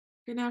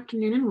Good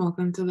afternoon and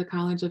welcome to the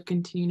College of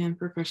Continuing and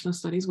Professional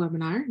Studies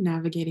webinar,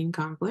 Navigating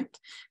Conflict.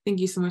 Thank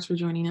you so much for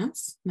joining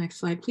us. Next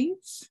slide,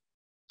 please.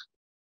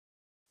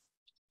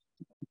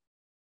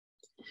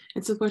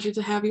 It's a pleasure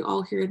to have you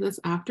all here this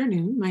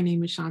afternoon. My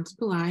name is Shanta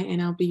Pillai,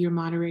 and I'll be your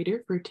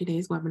moderator for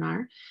today's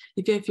webinar.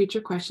 If you have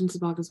future questions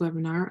about this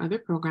webinar or other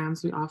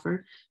programs we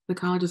offer, the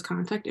college's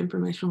contact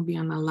information will be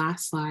on the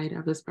last slide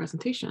of this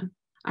presentation.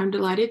 I'm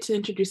delighted to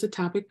introduce the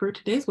topic for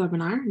today's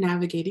webinar,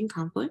 Navigating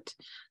Conflict.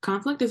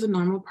 Conflict is a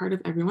normal part of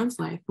everyone's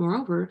life.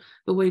 Moreover,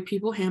 the way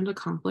people handle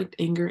conflict,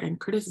 anger, and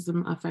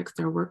criticism affects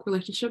their work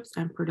relationships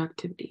and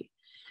productivity.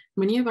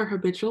 Many of our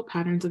habitual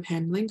patterns of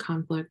handling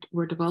conflict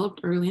were developed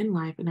early in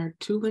life and are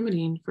too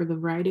limiting for the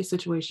variety of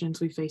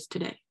situations we face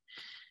today.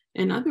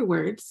 In other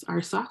words,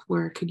 our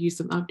software could use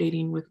some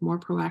updating with more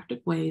proactive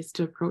ways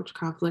to approach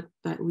conflict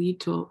that lead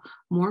to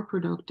more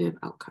productive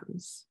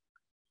outcomes.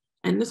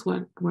 In this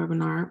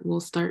webinar,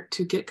 we'll start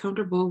to get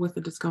comfortable with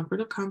the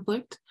discomfort of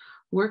conflict,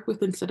 work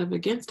with instead of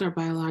against our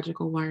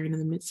biological wiring in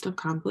the midst of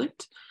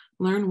conflict,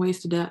 learn ways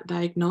to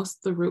diagnose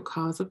the root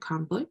cause of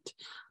conflict,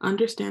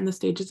 understand the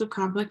stages of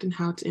conflict and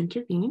how to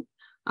intervene,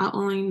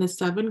 outline the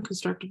 7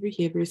 constructive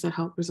behaviors that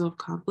help resolve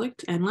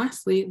conflict, and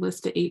lastly,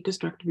 list the 8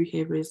 destructive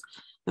behaviors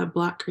that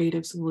block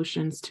creative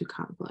solutions to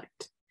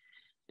conflict.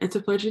 It's a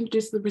pleasure to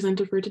introduce the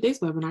presenter for today's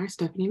webinar,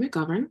 Stephanie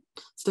McGovern.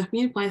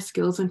 Stephanie applies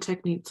skills and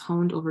techniques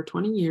honed over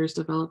 20 years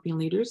developing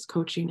leaders,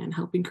 coaching, and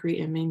helping create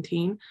and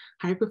maintain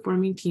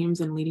high-performing teams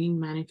and leading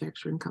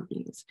manufacturing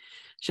companies.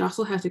 She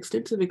also has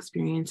extensive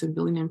experience in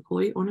building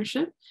employee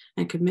ownership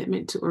and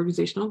commitment to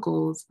organizational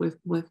goals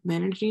with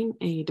managing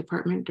a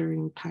department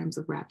during times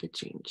of rapid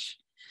change.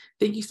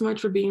 Thank you so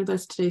much for being with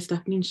us today,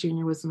 Stephanie, and sharing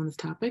your wisdom on this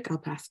topic. I'll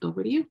pass it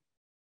over to you.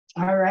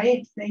 All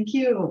right, thank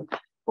you.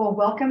 Well,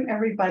 welcome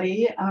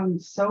everybody. I'm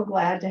so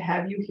glad to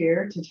have you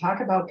here to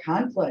talk about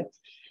conflict.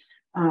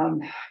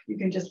 You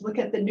can just look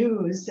at the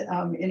news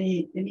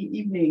any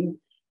evening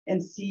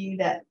and see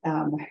that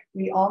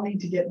we all need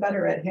to get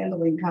better at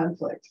handling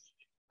conflict.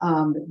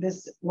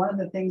 One of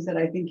the things that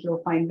I think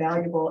you'll find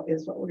valuable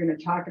is what we're going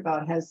to talk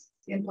about has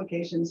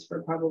implications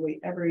for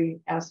probably every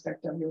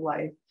aspect of your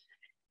life.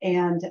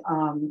 And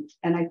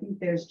I think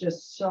there's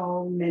just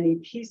so many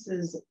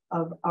pieces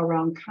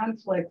around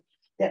conflict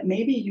that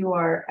maybe you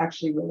are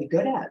actually really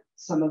good at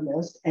some of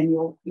this, and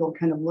you'll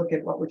kind of look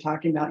at what we're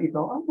talking about and you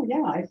go, oh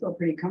yeah, I feel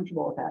pretty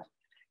comfortable with that.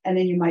 And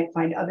then you might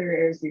find other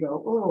areas you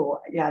go, oh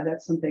yeah,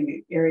 that's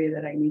area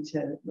that I need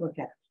to look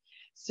at.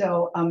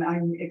 So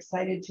I'm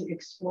excited to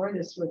explore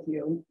this with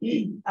you.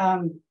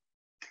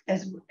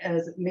 As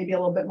maybe a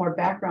little bit more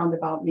background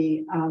about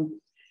me,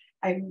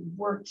 I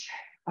worked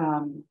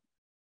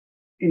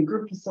in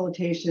group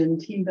facilitation,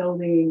 team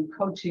building,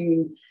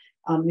 coaching,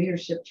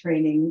 leadership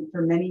training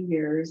for many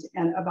years.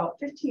 And about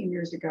 15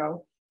 years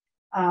ago,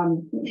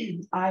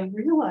 I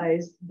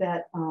realized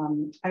that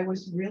I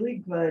was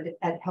really good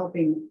at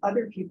helping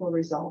other people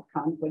resolve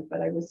conflict,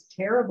 but I was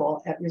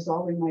terrible at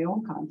resolving my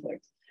own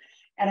conflict.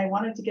 And I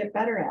wanted to get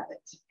better at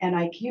it. And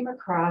I came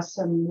across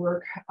some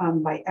work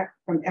from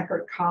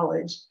Eckerd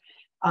College.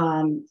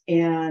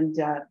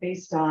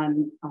 Based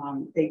on,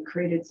 they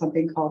created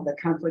something called the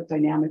conflict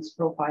dynamics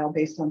profile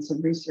based on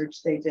some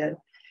research they did.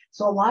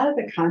 So a lot of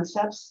the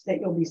concepts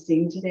that you'll be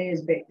seeing today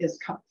is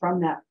from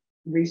that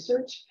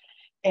research.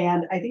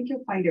 And I think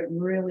you'll find it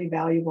really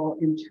valuable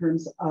in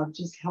terms of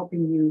just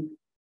helping you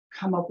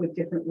come up with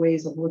different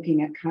ways of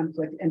looking at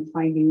conflict and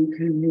finding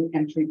kind of new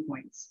entry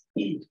points.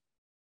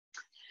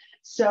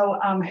 So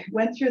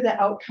went through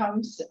the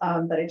outcomes,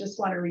 but I just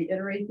want to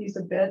reiterate these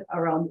a bit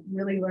around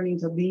really learning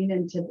to lean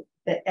into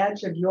the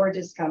edge of your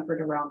discomfort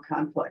around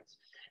conflict,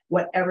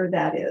 whatever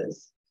that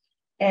is.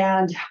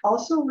 And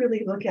also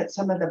really look at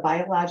some of the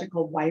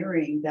biological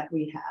wiring that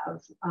we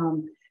have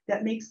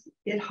that makes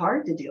it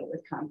hard to deal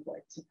with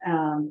conflict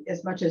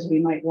as much as we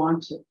might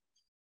want to.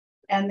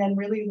 And then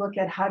really look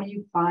at how do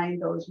you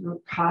find those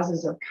root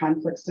causes of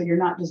conflict so you're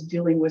not just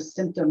dealing with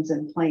symptoms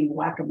and playing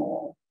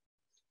whack-a-mole.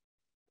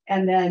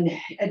 And then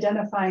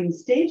identifying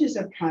stages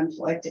of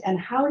conflict and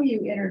how do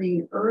you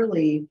intervene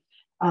early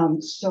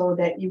so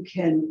that you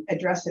can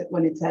address it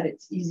when it's at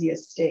its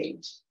easiest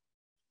stage.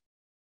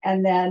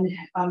 And then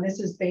this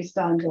is based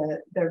on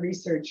the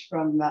research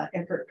from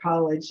Eckerd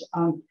College,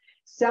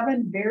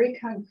 7 very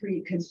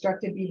concrete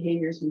constructive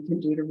behaviors we can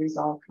do to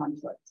resolve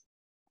conflict.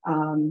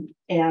 And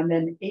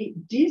then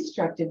 8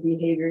 destructive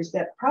behaviors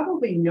that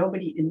probably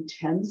nobody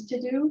intends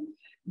to do,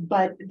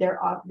 but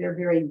they're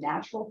very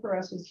natural for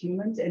us as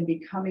humans, and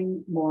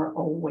becoming more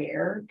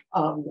aware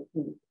of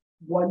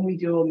when we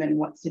do them and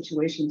what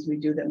situations we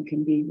do them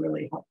can be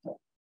really helpful.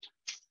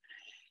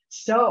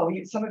 So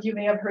some of you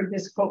may have heard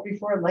this quote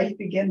before: life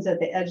begins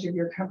at the edge of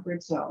your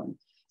comfort zone.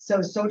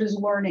 So does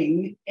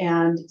learning.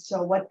 And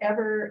so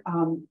whatever,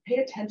 pay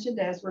attention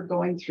to as we're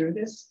going through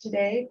this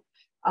today,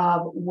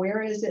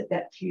 where is it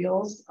that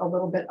feels a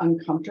little bit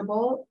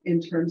uncomfortable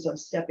in terms of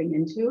stepping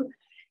into?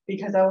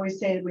 Because I always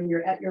say when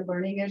you're at your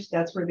learning edge,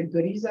 that's where the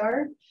goodies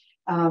are.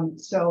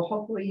 So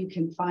hopefully you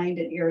can find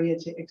an area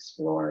to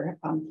explore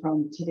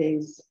from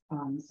today's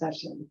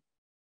session.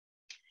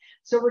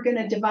 So we're going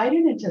to divide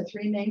it into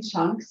three main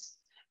chunks.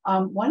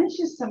 One is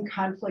just some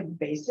conflict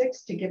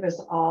basics to give us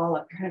all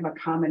a kind of a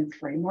common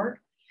framework.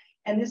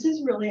 And this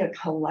is really a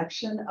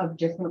collection of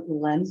different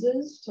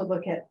lenses to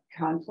look at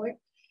conflict.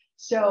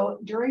 So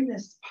during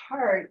this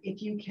part,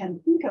 if you can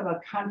think of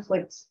a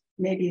conflict,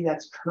 maybe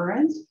that's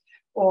current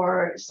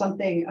or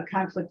something, a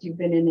conflict you've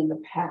been in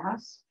the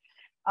past,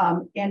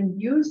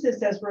 and use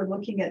this as we're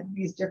looking at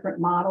these different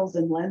models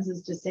and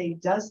lenses to say,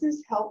 does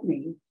this help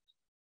me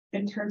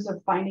in terms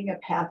of finding a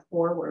path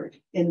forward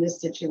in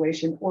this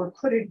situation, or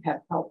could it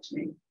have helped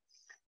me?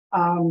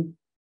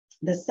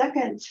 The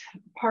second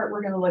part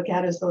we're going to look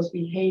at is those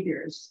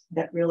behaviors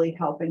that really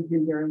help and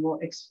hinder, and we'll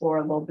explore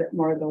a little bit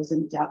more of those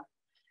in depth.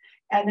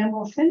 And then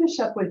we'll finish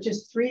up with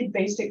just three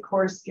basic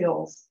core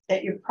skills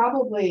that you're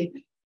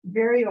probably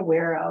very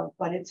aware of,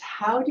 but it's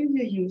how do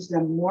you use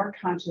them more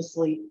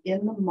consciously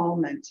in the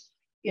moment,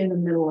 in the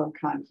middle of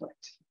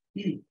conflict.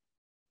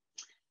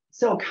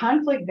 So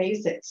conflict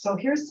basics. So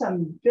here's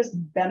some just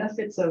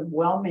benefits of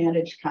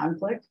well-managed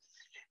conflict.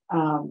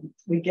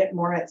 We get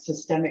more at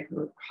systemic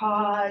root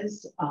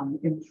cause,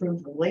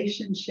 improved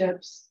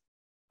relationships,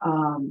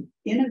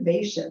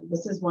 innovation.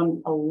 This is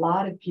one a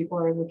lot of people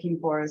are looking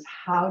for, is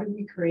how do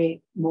we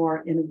create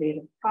more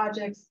innovative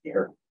projects,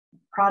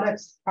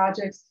 products,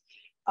 projects,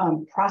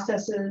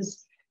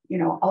 processes,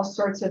 all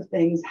sorts of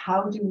things.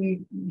 How do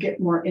we get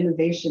more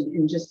innovation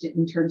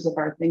in terms of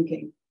our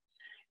thinking?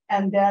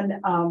 And then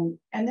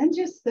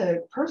just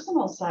the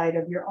personal side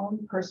of your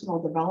own personal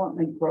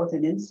development, growth,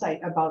 and insight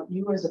about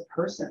you as a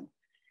person.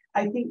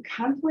 I think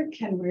conflict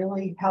can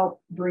really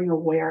help bring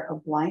aware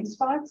of blind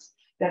spots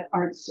that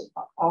aren't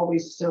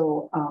always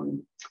so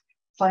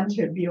fun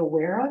to be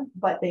aware of,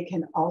 but they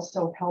can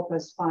also help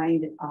us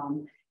find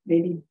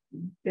maybe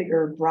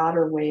bigger,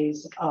 broader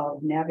ways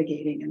of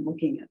navigating and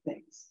looking at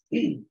things.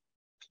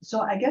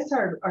 So I guess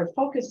our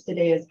focus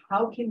today is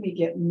how can we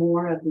get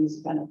more of these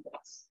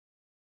benefits?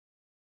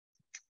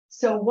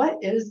 So what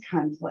is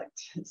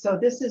conflict? So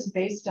this is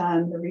based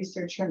on the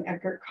research from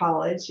Eckerd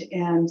College,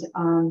 and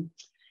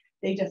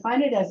they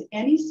define it as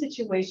any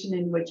situation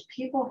in which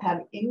people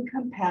have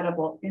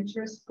incompatible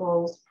interests,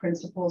 goals,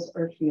 principles,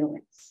 or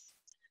feelings.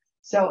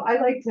 So I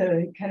like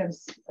to kind of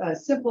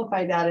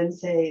simplify that and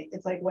say,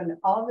 it's like when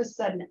all of a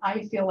sudden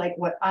I feel like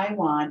what I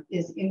want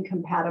is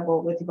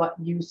incompatible with what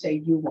you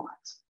say you want.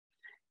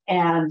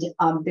 And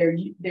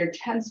there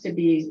tends to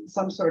be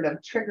some sort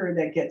of trigger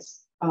that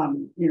gets,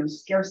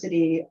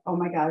 scarcity. Oh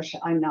my gosh,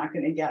 I'm not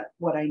going to get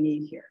what I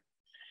need here.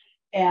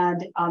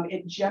 And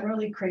it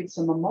generally creates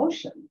some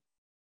emotion.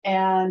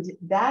 And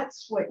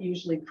that's what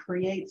usually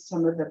creates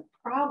some of the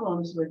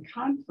problems with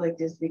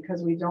conflict, is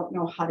because we don't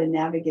know how to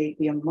navigate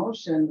the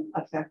emotion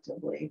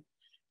effectively.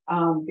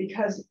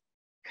 Because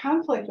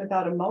conflict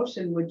without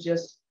emotion would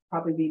just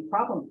probably be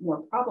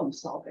more problem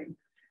solving,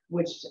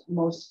 which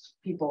most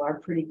people are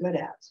pretty good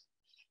at.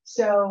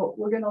 So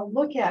we're going to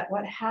look at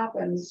what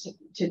happens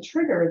to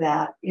trigger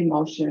that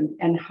emotion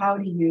and how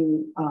do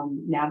you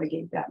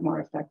navigate that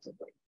more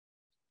effectively.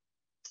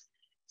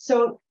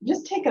 So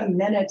just take a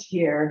minute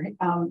here,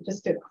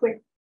 just a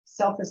quick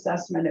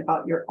self-assessment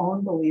about your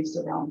own beliefs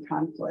around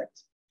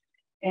conflict,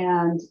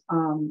 and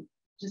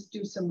just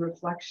do some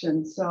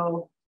reflection.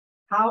 So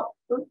how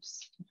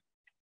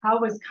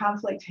was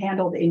conflict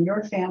handled in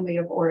your family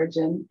of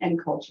origin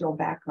and cultural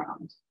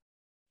background?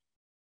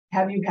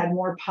 Have you had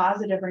more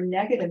positive or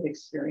negative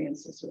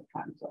experiences with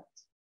conflict?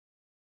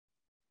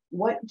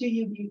 What do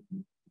you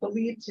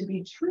believe to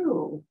be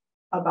true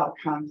about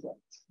conflict?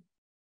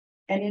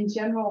 And in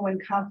general, when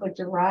conflict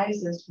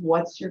arises,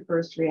 what's your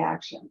first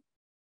reaction?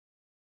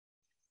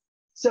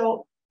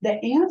 So the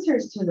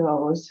answers to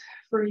those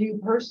for you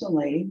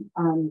personally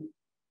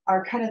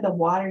are kind of the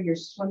water you're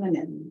swimming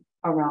in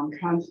around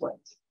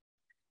conflict.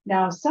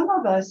 Now, some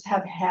of us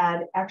have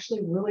had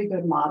actually really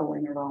good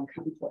modeling around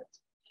conflict.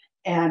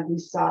 And we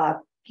saw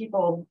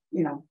people,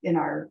 in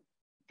our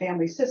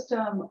family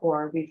system,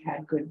 or we've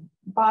had good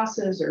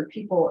bosses or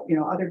people,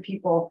 other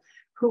people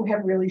who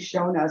have really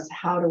shown us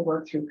how to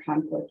work through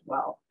conflict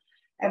well.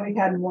 And we've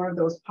had more of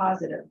those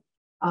positive.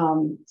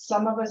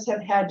 Some of us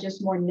have had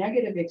just more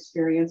negative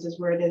experiences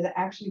where it has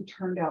actually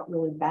turned out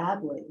really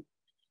badly.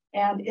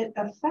 And it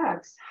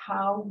affects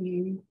how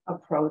we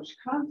approach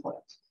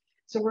conflict.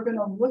 So we're going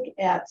to look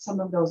at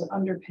some of those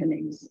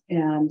underpinnings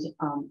and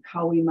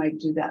how we might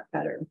do that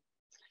better.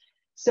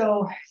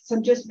 So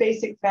some just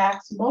basic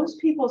facts.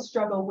 Most people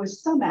struggle with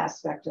some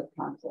aspect of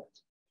conflict.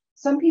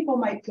 Some people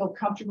might feel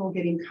comfortable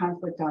getting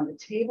conflict on the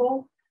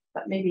table,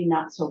 but maybe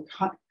not so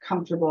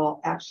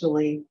comfortable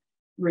actually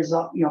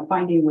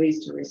finding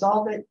ways to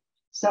resolve it.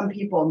 Some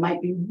people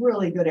might be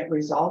really good at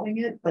resolving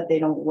it, but they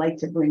don't like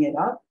to bring it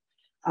up.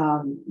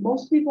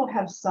 Most people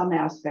have some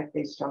aspect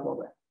they struggle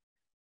with.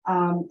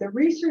 The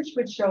research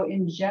would show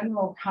in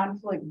general,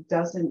 conflict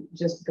doesn't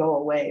just go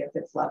away if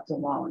it's left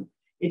alone.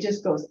 It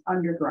just goes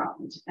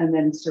underground and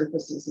then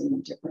surfaces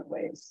in different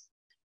ways.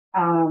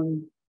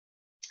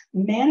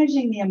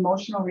 Managing the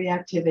emotional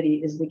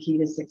reactivity is the key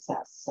to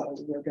success. So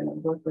we're going to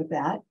work with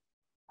that.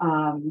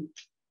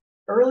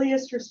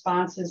 earliest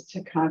responses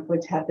to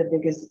conflict have the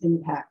biggest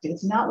impact.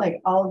 It's not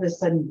like all of a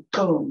sudden,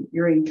 boom,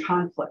 you're in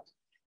conflict.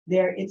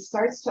 There, it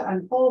starts to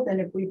unfold.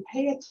 And if we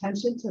pay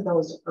attention to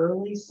those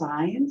early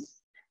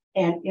signs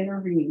and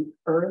intervene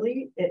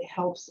early, it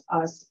helps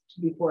us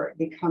before it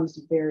becomes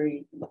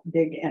very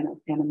big and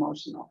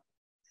emotional.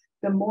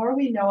 The more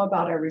we know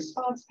about our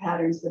response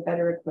patterns, the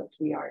better equipped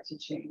we are to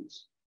change.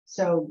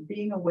 So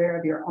being aware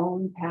of your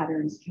own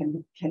patterns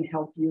can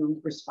help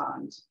you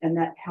respond, and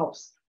that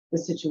helps the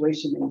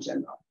situation in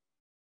general.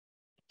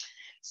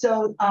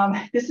 So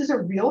this is a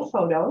real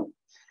photo.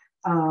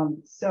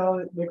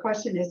 So the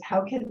question is,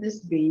 how can this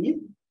be?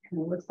 It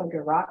looks like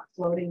a rock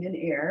floating in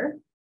air.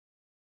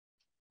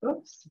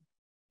 Oops.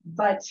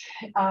 But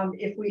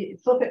if we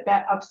flip it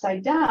back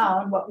upside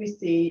down, what we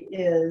see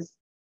is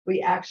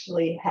we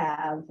actually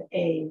have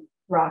a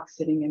rock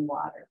sitting in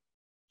water.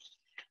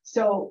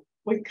 So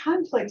with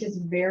conflict, it's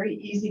very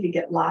easy to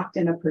get locked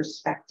in a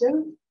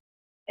perspective.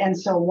 And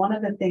so one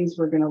of the things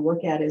we're going to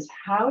look at is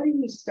how do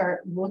you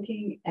start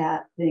looking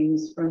at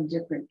things from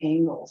different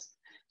angles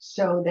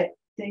so that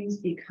things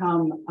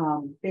become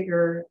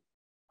bigger,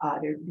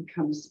 there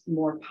becomes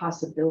more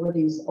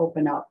possibilities,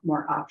 open up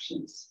more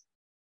options.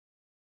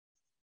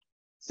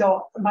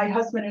 So my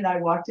husband and I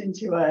walked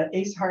into a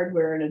Ace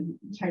Hardware in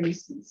a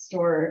Chinese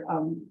store,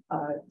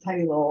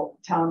 tiny little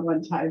town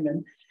one time,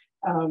 and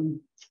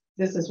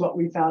this is what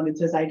we found. It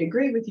says, "I'd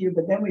agree with you,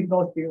 but then we'd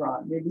both be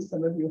wrong." Maybe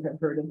some of you have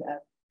heard of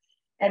that.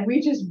 And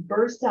we just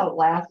burst out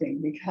laughing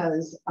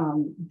because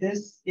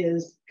this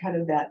is kind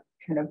of that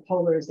kind of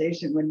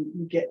polarization when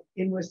you get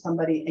in with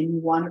somebody and you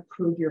want to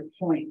prove your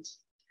point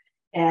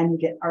and you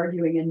get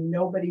arguing and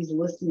nobody's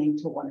listening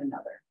to one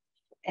another.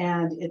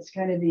 And it's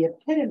kind of the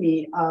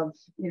epitome of,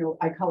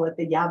 I call it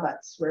the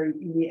yabbutts, where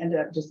we end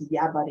up just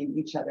yabbutting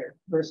each other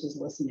versus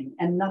listening,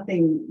 and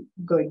nothing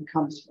good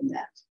comes from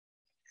that.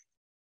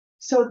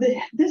 So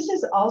this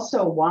is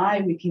also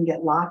why we can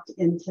get locked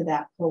into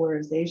that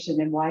polarization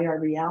and why our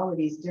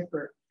realities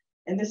differ.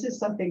 And this is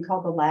something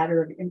called the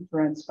ladder of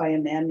inference by a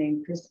man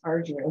named Chris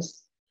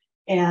Argyris.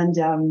 And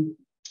the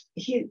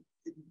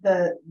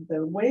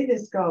way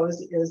this goes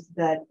is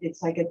that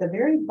it's like at the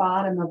very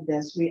bottom of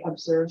this, we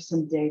observe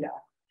some data.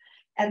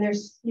 And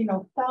there's,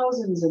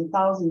 thousands and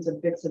thousands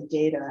of bits of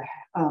data,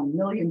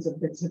 millions of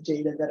bits of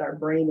data that our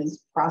brain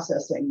is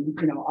processing,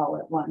 all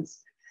at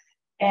once.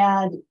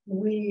 And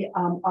we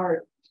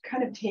are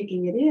kind of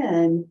taking it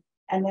in,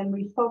 and then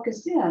we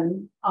focus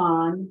in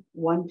on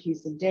one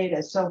piece of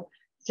data. So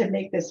to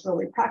make this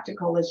really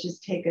practical, let's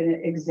just take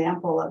an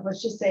example of,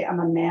 let's just say I'm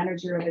a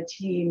manager of a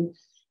team,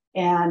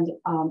 and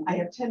I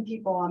have 10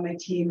 people on my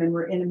team, and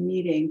we're in a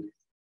meeting.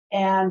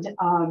 And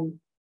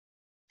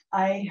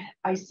I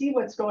see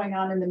what's going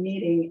on in the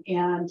meeting,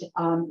 and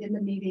in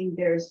the meeting,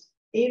 there's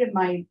 8 of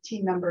my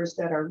team members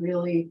that are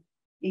really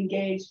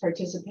engaged,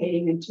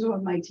 participating, and 2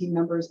 of my team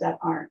members that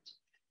aren't.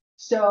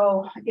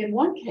 So in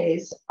one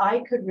case,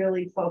 I could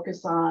really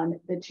focus on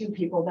the 2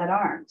 people that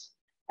aren't.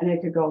 And I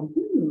could go,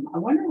 I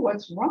wonder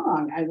what's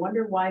wrong. I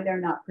wonder why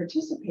they're not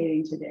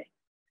participating today.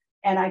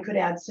 And I could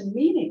add some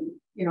meaning.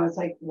 It's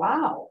like,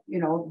 wow,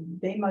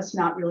 they must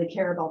not really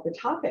care about the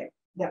topic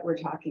that we're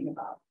talking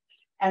about.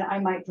 And I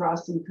might draw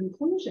some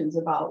conclusions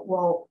about,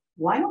 well,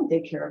 why don't they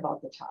care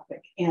about the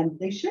topic? And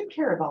they should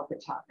care about the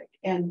topic.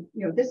 And,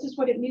 this is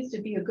what it means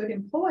to be a good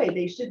employee.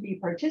 They should be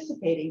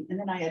participating. And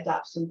then I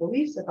adopt some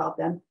beliefs about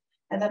them.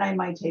 And then I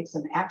might take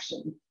some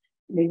action,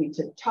 maybe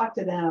to talk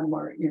to them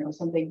or,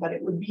 something, but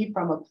it would be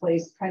from a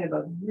place kind of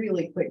a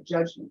really quick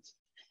judgment.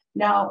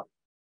 Now,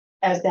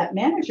 as that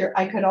manager,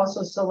 I could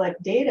also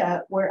select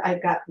data where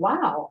I've got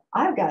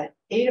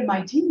 8 of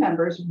my team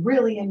members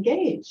really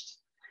engaged.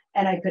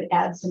 And I could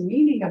add some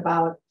meaning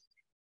about,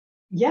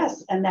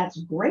 yes, and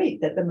that's great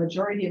that the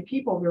majority of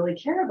people really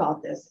care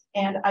about this.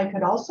 And I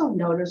could also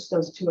notice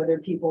those 2 other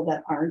people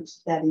that aren't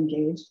that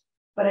engaged,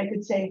 but I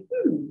could say,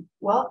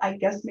 well, I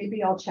guess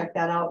maybe I'll check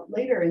that out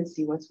later and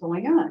see what's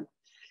going on.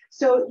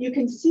 So you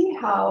can see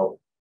how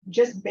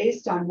just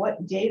based on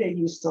what data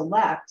you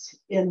select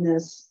in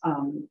this,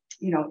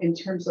 in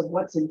terms of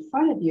what's in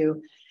front of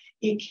you,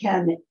 it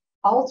can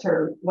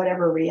alter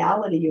whatever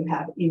reality you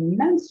have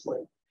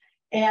immensely.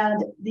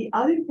 And the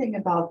other thing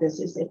about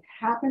this is it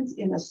happens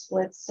in a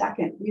split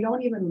second. We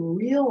don't even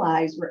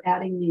realize we're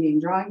adding meaning,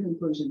 drawing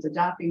conclusions,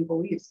 adopting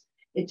beliefs.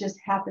 It just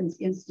happens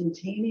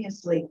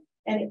instantaneously,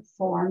 and it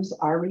forms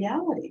our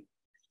reality.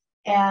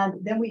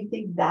 And then we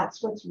think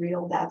that's what's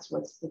real, that's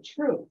what's the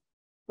truth.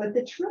 But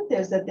the truth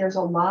is that there's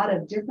a lot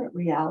of different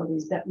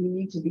realities that we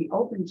need to be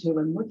open to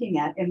and looking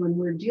at. And when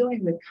we're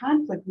dealing with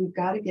conflict, we've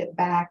got to get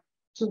back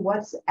to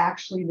what's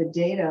actually the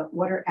data,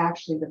 what are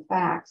actually the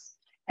facts,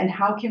 and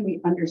how can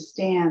we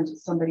understand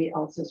somebody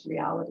else's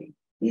reality.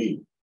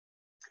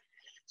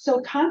 So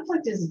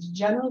conflict is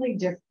generally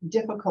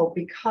difficult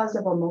because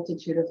of a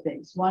multitude of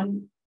things.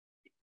 One,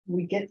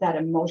 we get that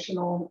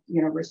emotional,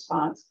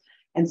 response,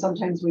 and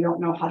sometimes we don't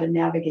know how to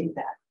navigate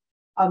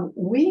that.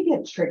 We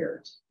get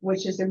triggered,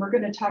 which is, and we're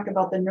going to talk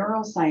about the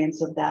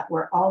neuroscience of that,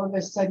 where all of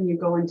a sudden you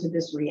go into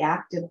this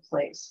reactive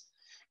place.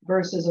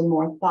 versus a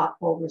more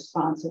thoughtful,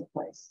 responsive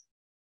place.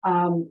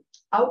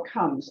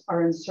 Outcomes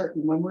are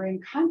uncertain. When we're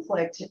in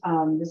conflict,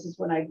 this is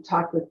when I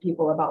talk with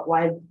people about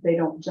why they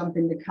don't jump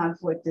into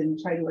conflict and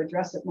try to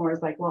address it more.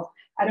 It's like, well,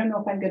 I don't know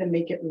if I'm going to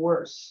make it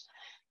worse.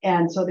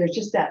 And so there's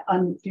just that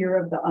fear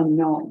of the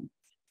unknown.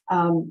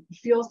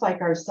 Feels like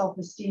our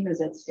self-esteem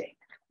is at stake.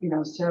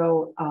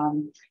 So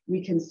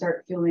we can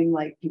start feeling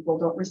like people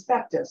don't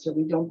respect us, or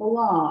we don't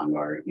belong,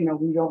 or,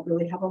 we don't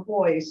really have a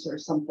voice or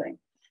something.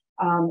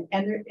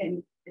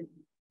 And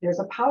there's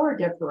a power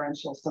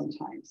differential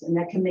sometimes, and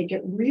that can make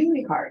it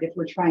really hard if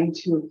we're trying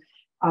to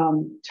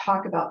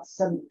talk about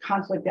some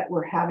conflict that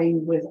we're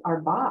having with our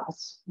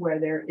boss, where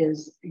there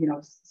is,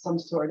 some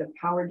sort of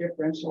power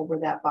differential where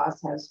that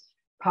boss has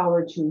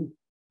power to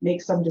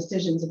make some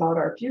decisions about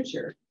our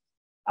future.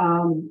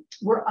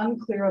 We're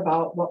unclear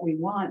about what we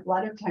want. A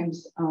lot of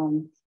times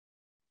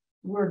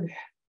we're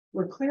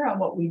clear on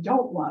what we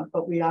don't want,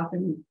 but we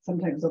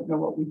sometimes don't know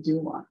what we do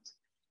want.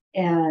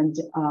 And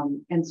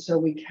so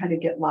we kind of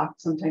get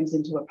locked sometimes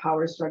into a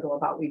power struggle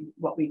about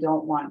what we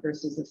don't want,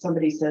 versus if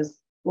somebody says,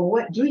 well,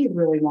 what do you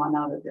really want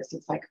out of this?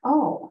 It's like,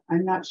 oh,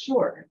 I'm not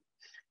sure.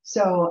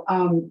 So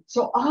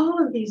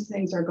all of these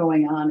things are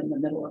going on in the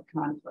middle of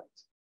conflict.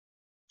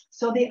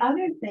 So the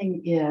other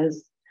thing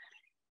is,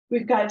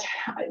 we've got,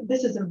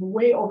 this is a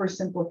way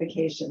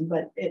oversimplification,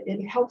 but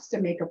it helps to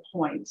make a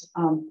point.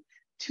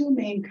 Two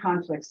main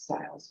conflict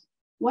styles.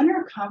 One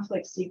are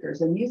conflict seekers,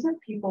 and these are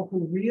people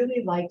who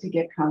really like to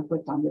get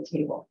conflict on the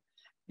table.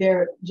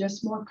 They're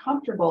just more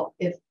comfortable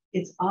if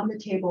it's on the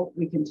table,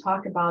 we can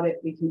talk about it,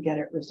 we can get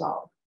it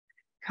resolved.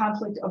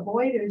 Conflict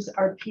avoiders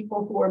are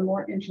people who are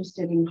more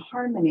interested in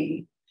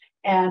harmony,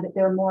 and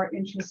they're more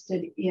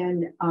interested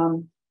in,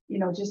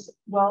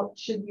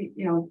 should we,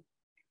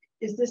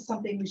 is this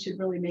something we should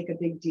really make a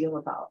big deal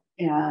about?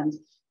 And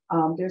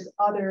there's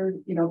other,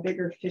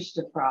 bigger fish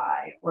to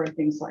fry or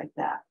things like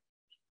that.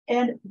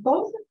 And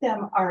both of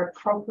them are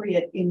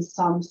appropriate in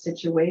some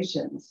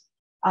situations.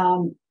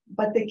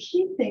 But the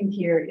key thing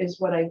here is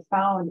what I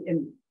found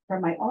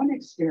from my own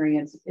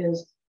experience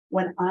is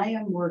when I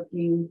am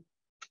working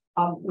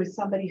with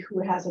somebody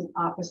who has an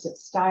opposite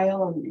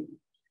style of me.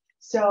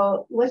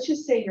 So let's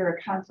just say you're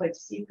a conflict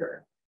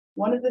seeker.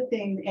 One of the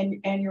things,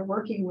 and you're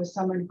working with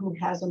someone who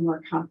has a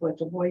more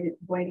conflict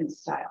avoidance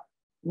style.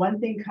 One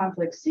thing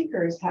conflict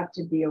seekers have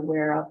to be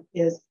aware of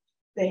is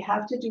they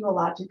have to do a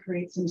lot to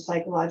create some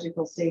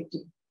psychological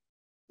safety.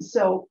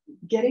 So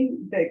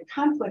getting the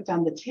conflict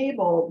on the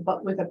table,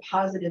 but with a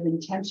positive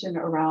intention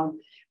around,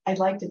 I'd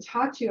like to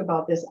talk to you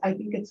about this. I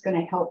think it's going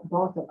to help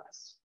both of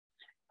us.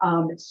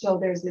 So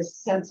there's this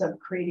sense of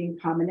creating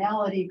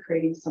commonality,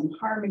 creating some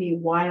harmony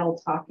while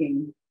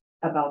talking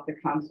about the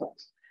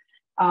conflict.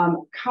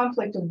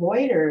 Conflict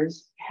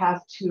avoiders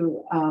have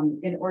to,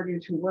 in order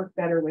to work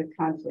better with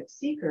conflict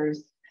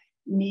seekers,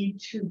 need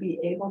to be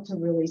able to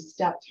really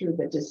step through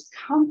the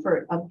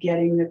discomfort of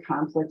getting the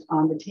conflict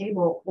on the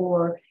table,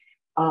 or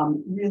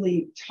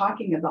really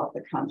talking about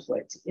the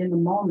conflict in the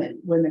moment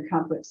when the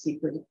conflict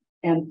seeker.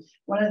 And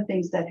one of the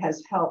things that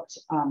has helped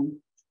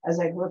as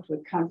I've worked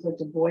with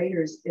conflict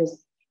avoiders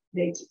is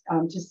they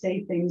to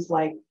say things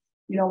like,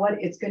 you know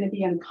what, it's going to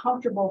be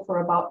uncomfortable for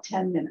about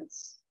 10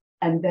 minutes.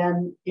 And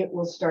then it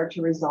will start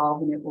to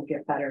resolve and it will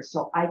get better.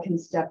 So I can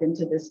step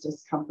into this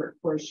discomfort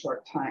for a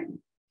short time.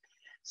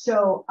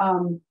 So,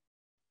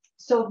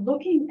 so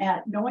looking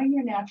at knowing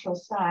your natural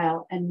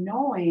style and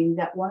knowing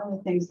that one of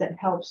the things that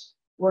helps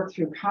work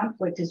through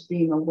conflict is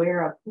being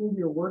aware of who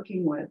you're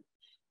working with,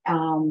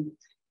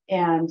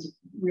 and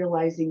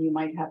realizing you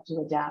might have to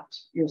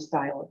adapt your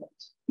style of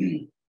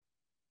it.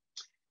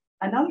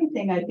 Another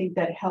thing I think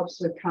that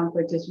helps with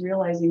conflict is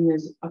realizing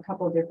there's a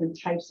couple of different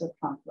types of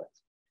conflict.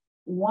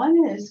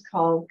 One is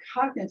called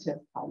cognitive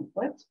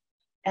conflict,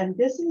 and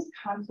this is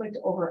conflict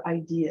over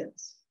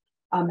ideas.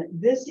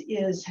 This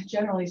is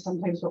generally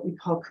sometimes what we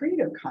call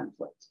creative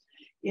conflict.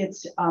 It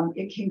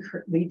can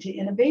lead to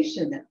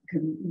innovation. It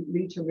can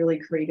lead to really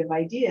creative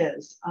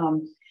ideas.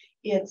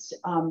 It's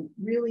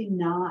really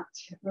not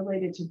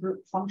related to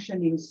group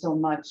functioning so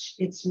much.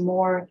 It's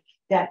more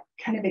that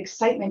kind of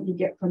excitement you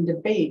get from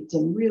debate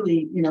and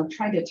really,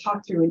 trying to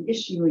talk through an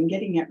issue and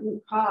getting at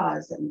root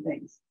cause and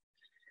things.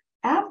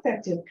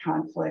 Affective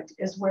conflict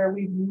is where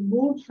we've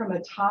moved from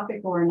a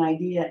topic or an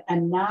idea,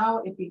 and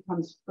now it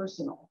becomes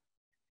personal.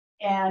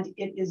 And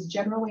it is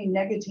generally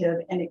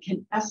negative, and it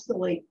can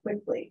escalate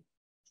quickly.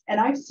 And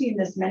I've seen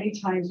this many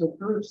times with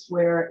groups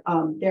where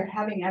they're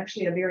having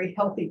actually a very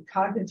healthy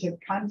cognitive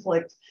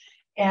conflict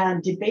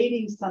and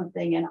debating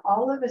something, and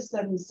all of a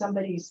sudden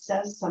somebody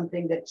says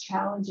something that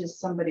challenges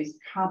somebody's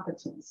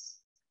competence.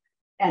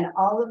 And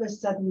all of a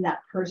sudden that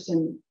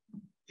person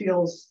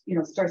feels,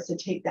 starts to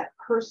take that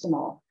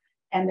personal,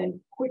 and then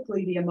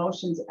quickly the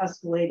emotions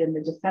escalate and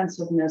the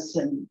defensiveness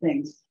and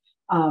things,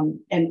 and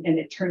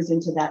it turns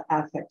into that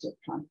affective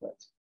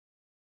conflict.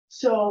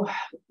 So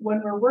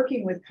when we're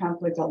working with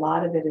conflict, a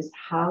lot of it is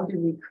how do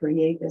we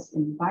create this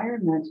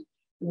environment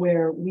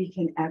where we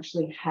can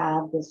actually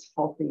have this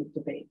healthy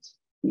debate.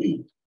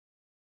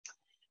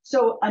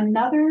 So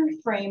another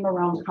frame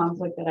around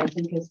conflict that I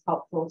think is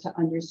helpful to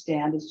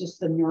understand is just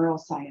the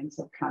neuroscience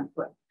of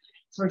conflict.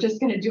 So we're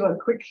just going to do a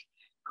quick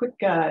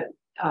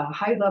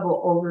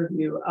high-level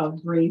overview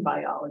of brain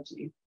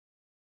biology.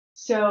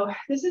 So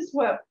this is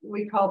what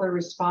we call the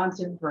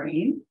responsive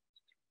brain.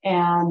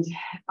 And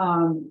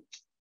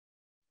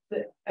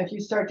if you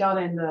start down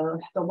in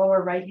the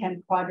lower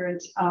right-hand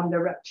quadrant, the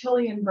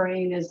reptilian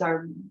brain is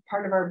our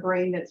part of our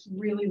brain that's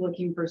really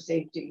looking for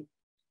safety.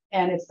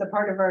 And it's the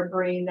part of our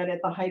brain that at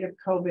the height of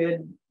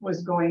COVID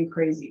was going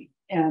crazy.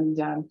 And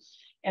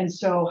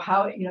so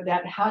how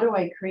do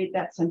I create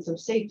that sense of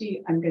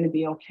safety? I'm going to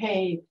be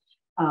okay.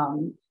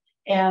 And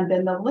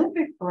then the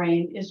limbic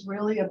brain is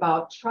really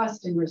about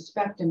trust and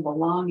respect and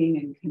belonging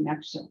and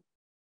connection.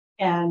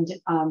 And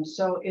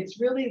so it's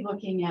really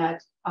looking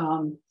at,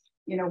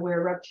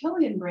 where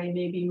reptilian brain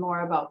may be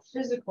more about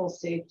physical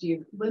safety,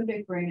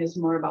 limbic brain is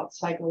more about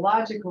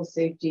psychological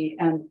safety.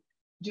 And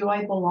do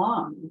I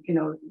belong?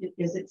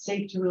 Is it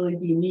safe to really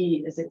be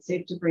me? Is it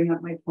safe to bring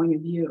up my point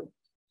of view?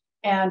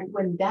 And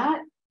when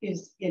that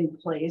is in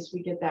place,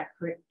 we get that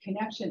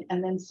connection.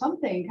 And then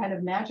something kind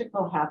of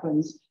magical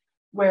happens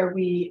where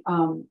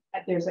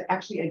there's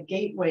actually a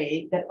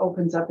gateway that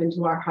opens up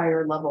into our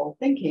higher level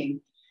thinking,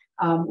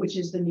 which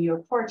is the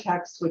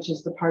neocortex, which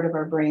is the part of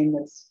our brain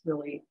that's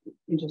really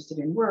interested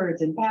in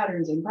words and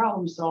patterns and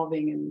problem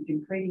solving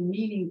and creating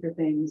meaning for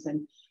things.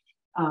 And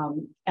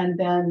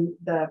then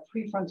the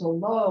prefrontal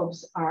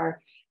lobes are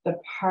the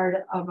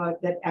part of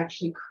that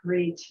actually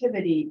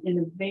creativity,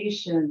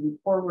 innovation,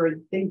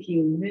 forward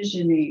thinking,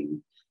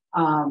 visioning.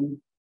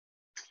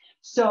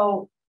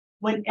 So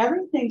when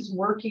everything's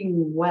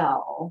working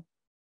well,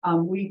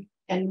 we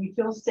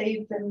feel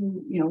safe,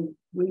 and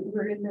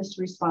we're in this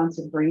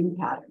responsive brain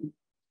pattern.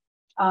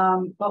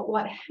 But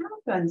what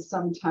happens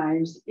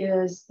sometimes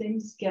is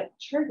things get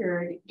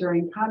triggered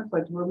during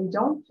conflict where we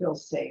don't feel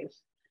safe.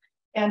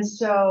 And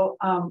so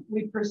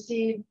we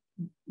perceive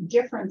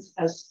difference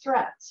as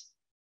threats.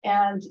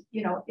 And,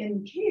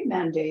 in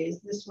caveman days,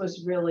 this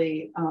was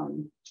really,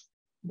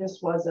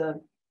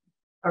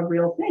 a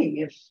real thing.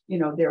 If,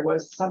 there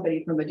was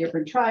somebody from a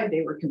different tribe,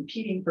 they were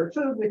competing for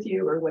food with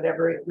you or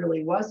whatever, it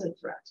really was a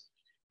threat.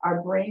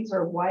 Our brains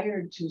are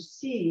wired to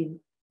see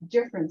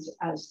difference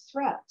as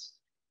threat,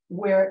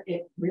 where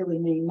it really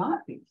may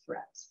not be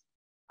threat.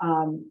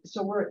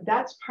 So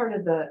that's part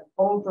of the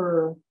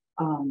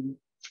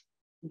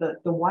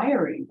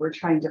wiring we're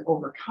trying to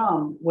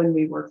overcome when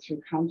we work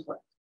through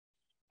conflict.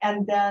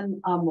 And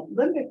then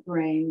limbic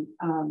brain,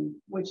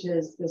 which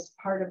is this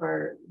part of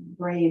our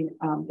brain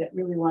that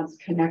really wants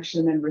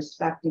connection and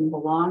respect and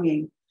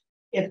belonging,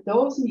 if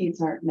those needs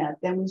aren't met,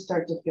 then we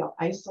start to feel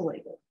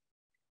isolated.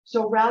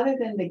 So rather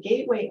than the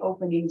gateway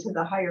opening to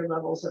the higher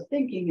levels of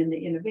thinking and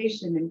the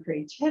innovation and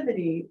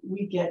creativity,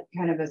 we get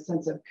kind of a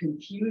sense of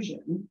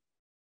confusion.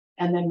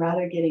 And then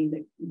rather getting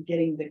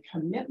the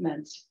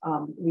commitment,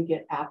 we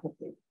get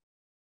apathy.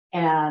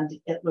 And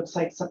it looks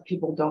like some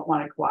people don't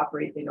want to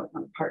cooperate. They don't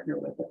want to partner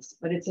with us.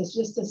 But it's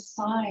just a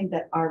sign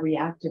that our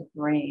reactive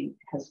brain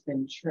has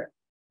been tripped.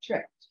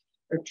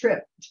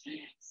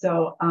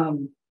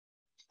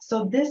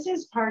 So this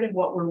is part of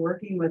what we're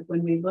working with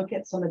when we look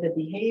at some of the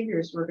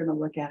behaviors we're going to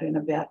look at in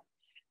a bit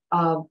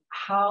of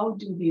how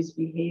do these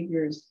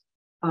behaviors,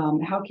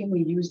 how can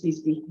we use these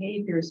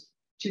behaviors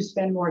to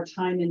spend more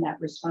time in that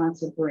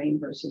responsive brain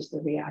versus the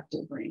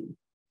reactive brain.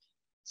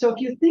 So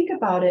if you think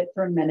about it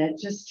for a minute,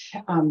 just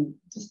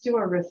do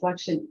a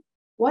reflection.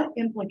 What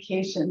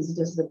implications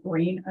does the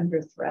brain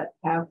under threat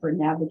have for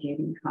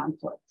navigating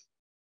conflict?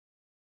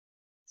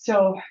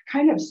 So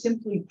kind of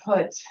simply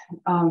put,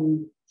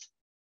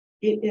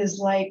 it is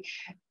like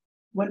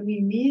when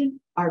we need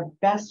our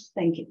best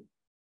thinking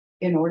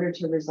in order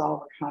to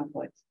resolve a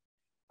conflict,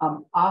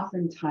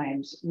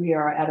 oftentimes we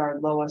are at our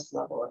lowest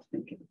level of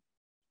thinking.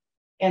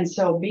 And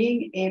so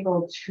being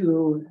able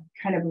to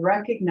kind of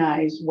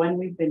recognize when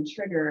we've been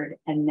triggered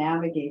and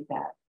navigate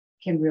that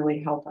can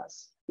really help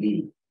us.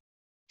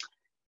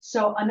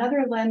 So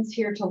another lens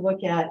here to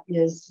look at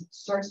is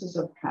sources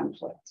of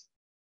conflict.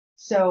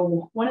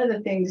 So one of the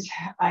things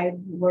I've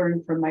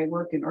learned from my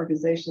work in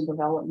organizational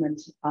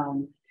development,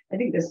 I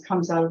think this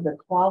comes out of the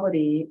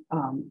quality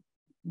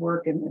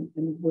work, and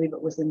I believe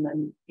it was in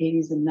the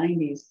 80s and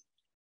 90s.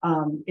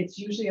 It's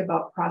usually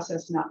about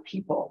process, not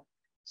people.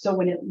 So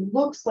when it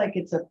looks like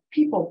it's a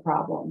people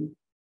problem,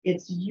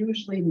 it's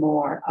usually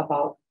more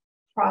about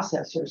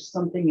process or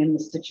something in the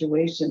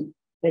situation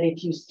that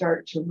if you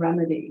start to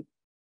remedy.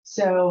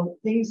 So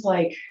things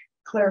like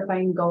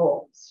clarifying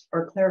goals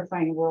or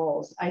clarifying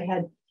roles. I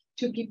had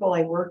two people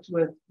I worked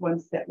with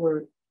once that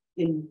were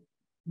in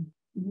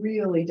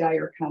really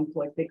dire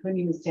conflict. They couldn't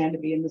even stand to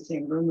be in the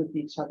same room with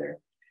each other.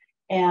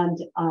 And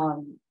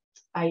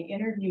I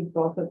interviewed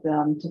both of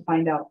them to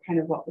find out kind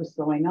of what was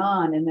going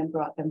on, and then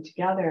brought them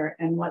together.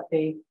 And what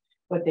they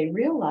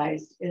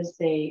realized is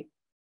they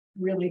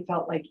really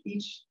felt like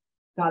each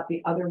thought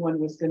the other one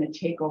was going to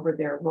take over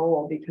their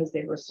role because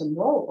there was some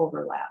role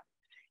overlap,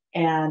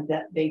 and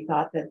that they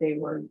thought that they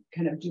were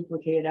kind of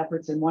duplicated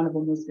efforts, and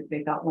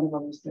they thought one of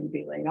them was going to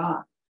be laid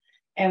off.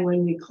 And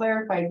when we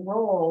clarified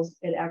roles,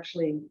 it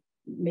actually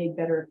made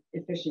better,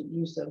 efficient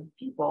use of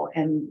people,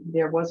 and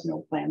there was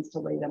no plans to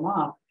lay them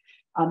off.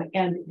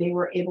 And they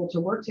were able to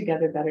work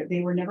together better.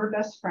 They were never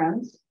best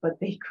friends, but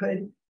they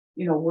could,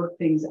 work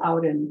things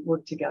out and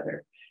work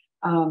together.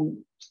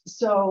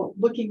 So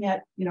looking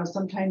at,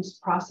 sometimes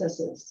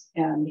processes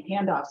and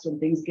handoffs when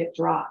things get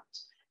dropped,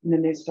 and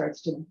then it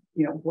starts to,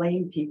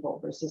 blame people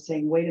versus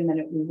saying, wait a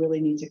minute, we really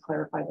need to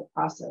clarify the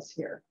process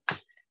here.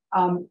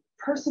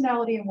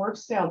 Personality and work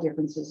style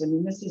differences. I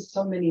mean, this is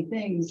so many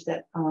things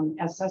that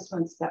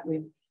assessments that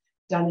we've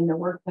done in the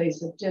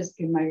workplace of DISC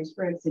and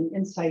Myers-Briggs and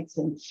insights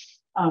and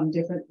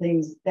different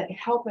things that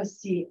help us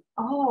see,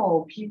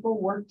 oh, people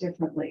work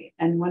differently.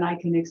 And when I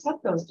can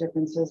accept those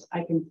differences,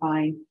 I can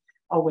find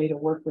a way to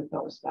work with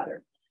those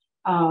better.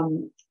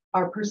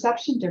 Our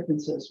perception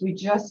differences, we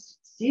just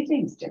see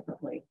things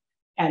differently.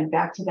 And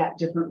back to that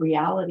different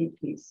reality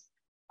piece.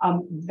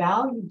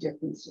 Value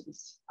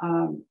differences.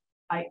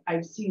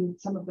 I've seen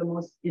some of the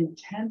most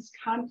intense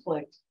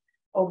conflict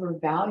over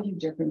value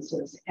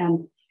differences.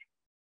 And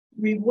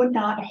we would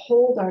not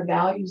hold our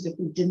values if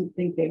we didn't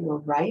think they were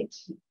right.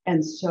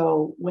 And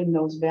so when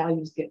those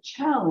values get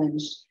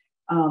challenged,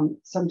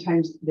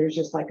 sometimes there's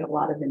just like a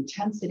lot of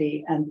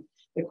intensity. And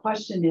the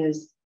question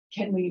is,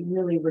 can we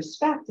really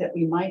respect that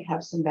we might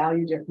have some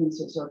value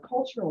differences or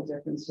cultural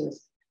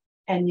differences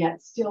and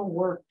yet still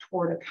work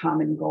toward a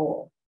common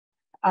goal?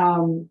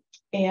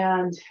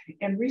 And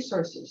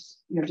resources,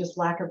 just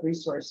lack of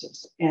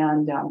resources.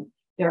 And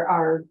there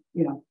are,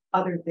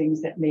 other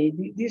things that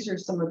these are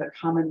some of the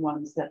common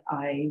ones that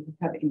I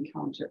have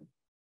encountered.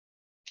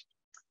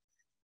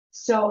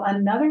 So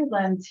another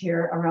lens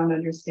here around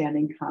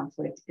understanding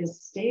conflict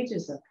is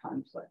stages of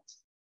conflict.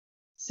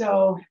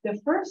 So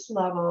the first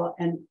level,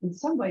 and in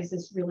some ways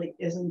this really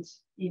isn't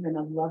even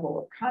a level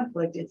of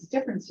conflict, it's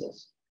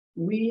differences.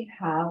 We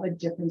have a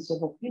difference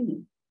of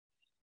opinion.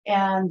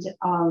 And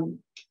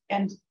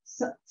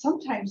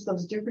sometimes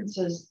those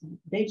differences,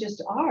 they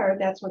just are,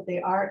 that's what they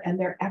are, and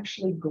they're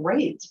actually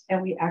great.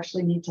 And we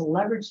actually need to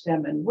leverage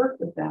them and work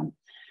with them.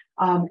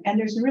 And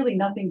there's really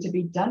nothing to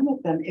be done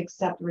with them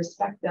except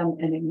respect them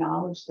and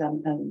acknowledge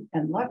them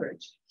and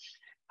leverage.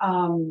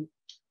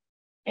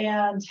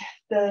 And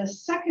the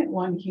second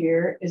one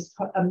here is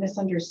a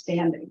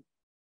misunderstanding.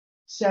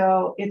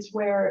 So it's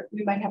where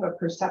we might have a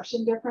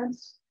perception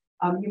difference.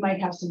 You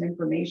might have some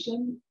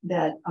information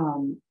that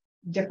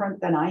different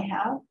than I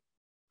have.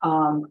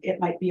 It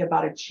might be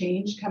about a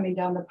change coming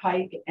down the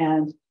pike,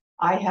 and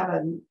I have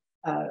an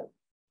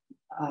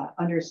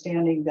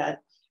understanding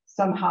that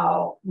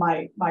somehow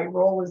my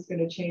role is going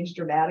to change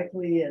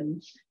dramatically,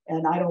 and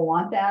I don't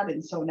want that,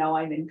 and so now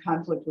I'm in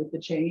conflict with the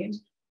change.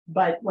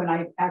 But when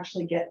I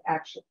actually get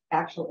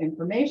actual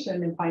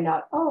information and find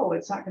out, oh,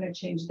 it's not going to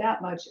change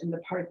that much, and the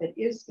part that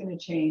is going to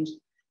change,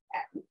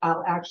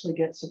 I'll actually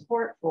get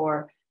support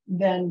for,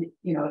 then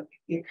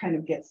it kind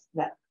of gets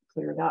that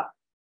cleared up.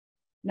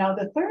 Now,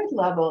 the third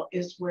level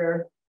is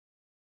where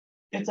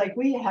it's like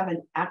we have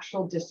an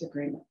actual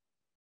disagreement.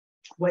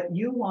 What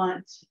you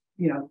want,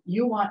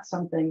 you want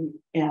something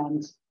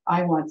and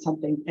I want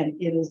something, and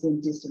it is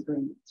in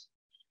disagreement.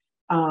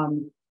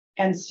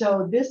 And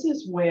so this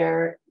is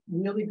where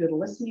really good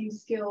listening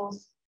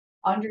skills,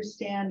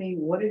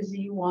 understanding what is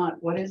you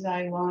want, what is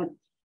I want.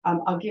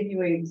 I'll give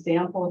you an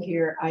example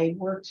here. I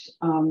worked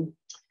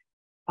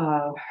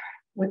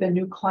with a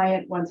new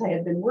client once. I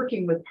had been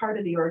working with part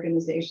of the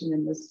organization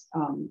in this,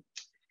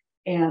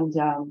 and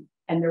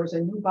there was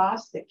a new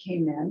boss that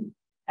came in,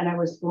 and I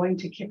was going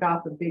to kick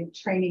off a big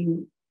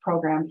training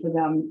program for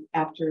them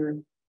after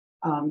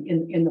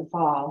in the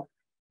fall.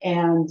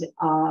 And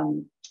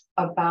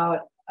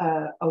about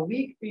a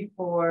week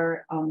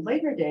before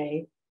Labor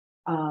Day,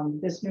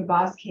 this new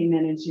boss came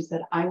in and she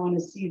said, I want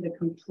to see the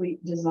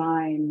complete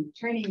design,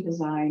 training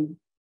design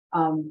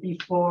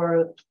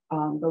before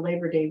the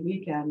Labor Day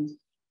weekend,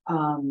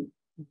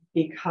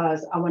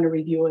 because I want to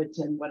review it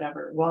and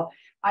whatever. Well,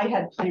 I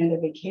had planned a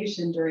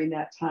vacation during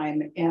that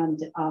time,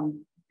 and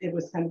it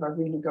was kind of a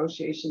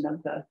renegotiation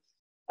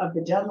of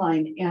the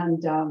deadline.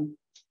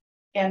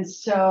 And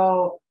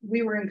so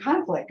we were in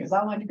conflict because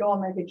I wanted to go on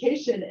my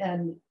vacation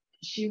and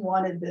she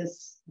wanted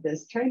this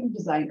training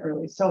design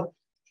early. So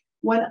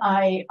when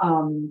I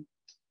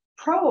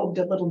probed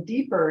a little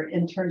deeper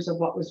in terms of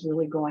what was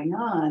really going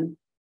on,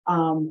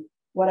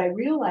 what I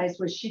realized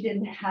was she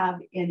didn't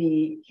have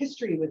any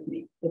history with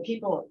me.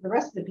 The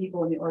rest of the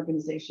people in the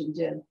organization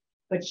did,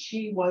 but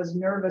she was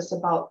nervous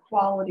about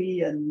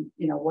quality and,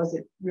 was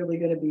it really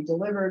going to be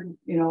delivered,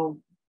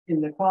 in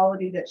the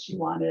quality that she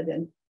wanted.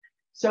 And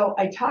so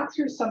I talked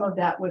through some of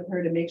that with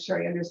her to make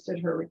sure I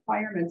understood her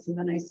requirements. And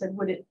then I said,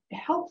 would it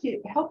help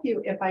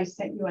you if I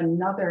sent you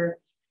another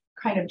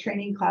kind of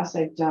training class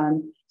I've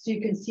done so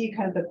you can see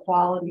kind of the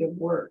quality of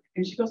work?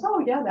 And she goes,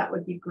 oh yeah, that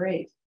would be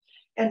great.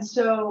 And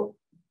so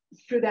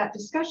through that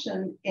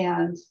discussion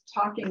and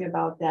talking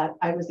about that,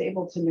 I was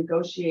able to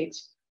negotiate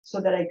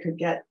so that I could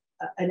get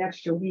an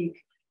extra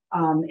week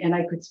and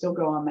I could still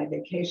go on my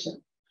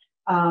vacation.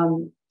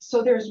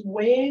 So there's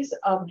ways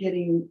of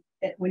getting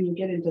when you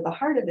get into the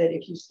heart of it,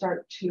 if you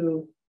start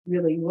to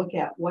really look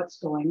at what's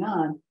going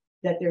on,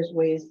 that there's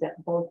ways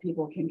that both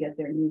people can get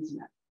their needs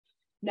met.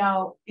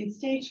 Now, in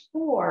stage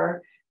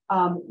 4,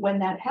 when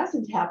that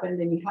hasn't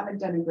happened and you haven't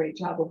done a great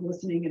job of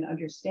listening and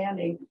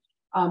understanding,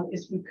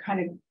 is we kind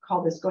of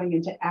call this going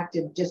into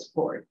active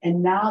discord.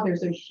 And now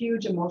there's a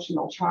huge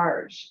emotional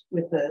charge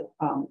with the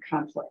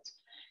conflict.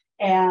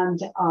 And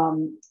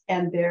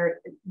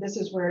this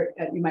is where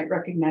you might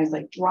recognize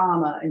like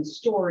drama and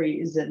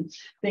stories and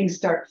things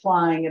start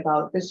flying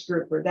about this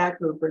group or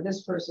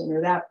this person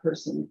or that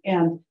person.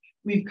 And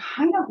we've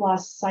kind of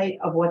lost sight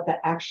of what the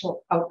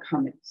actual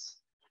outcome is.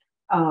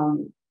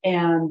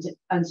 And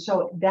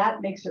so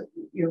that makes it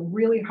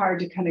really hard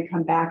to kind of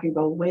come back and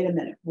go, wait a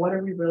minute, what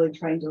are we really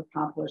trying to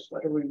accomplish?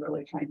 What are we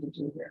really trying to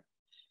do here?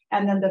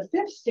 And then the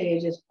 5th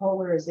stage is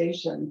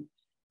polarization,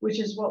 which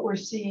is what we're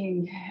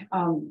seeing,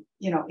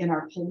 in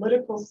our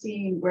political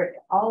scene, where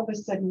all of a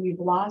sudden we've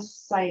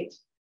lost sight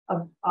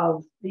of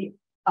the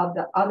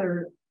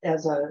other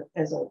as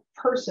a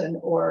person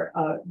or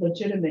a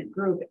legitimate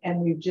group, and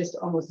we've just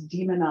almost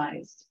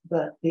demonized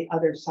the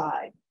other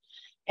side.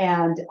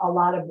 And a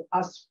lot of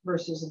us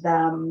versus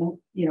them,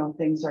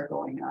 things are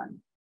going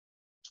on.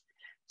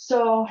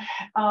 So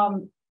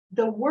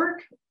the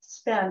work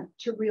spent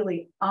to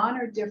really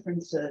honor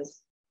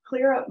differences,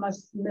 clear up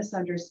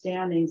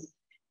misunderstandings,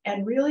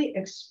 and really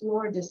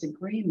explore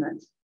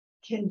disagreement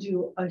can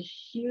do a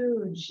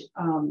huge,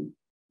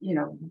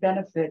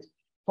 benefit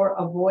for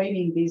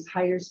avoiding these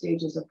higher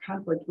stages of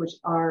conflict, which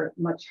are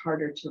much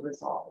harder to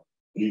resolve.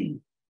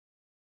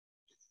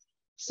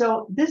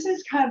 So this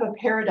is kind of a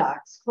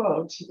paradox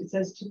quote. It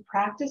says, to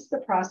practice the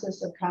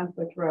process of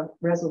conflict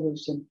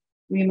resolution,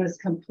 we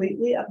must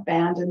completely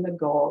abandon the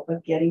goal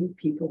of getting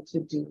people to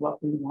do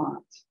what we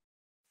want.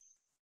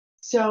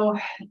 So,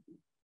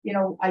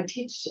 I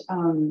teach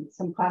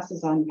some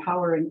classes on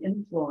power and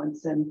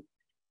influence. And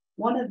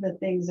one of the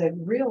things I've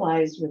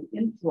realized with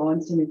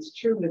influence, and it's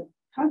true with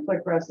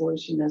conflict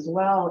resolution as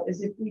well,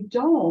 is if we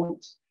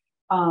don't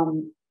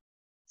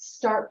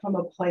start from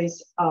a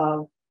place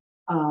of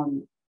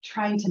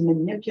trying to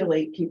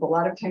manipulate people. A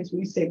lot of times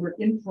we say we're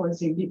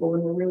influencing people when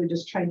we're really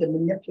just trying to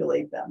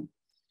manipulate them,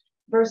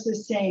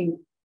 versus saying,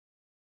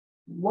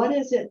 what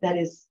is it that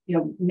is,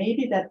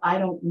 maybe that I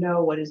don't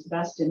know what is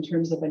best in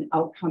terms of an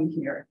outcome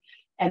here.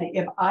 And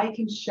if I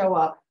can show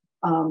up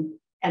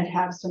and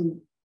have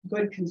some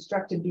good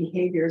constructive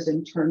behaviors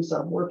in terms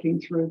of working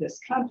through this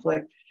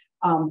conflict,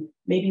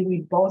 maybe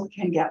we both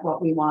can get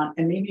what we want.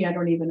 And maybe I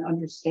don't even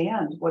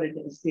understand what it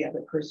is the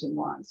other person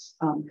wants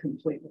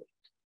completely.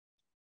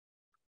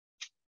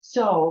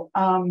 So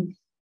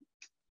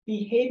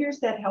behaviors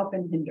that help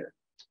and hinder.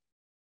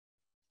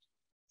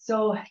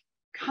 So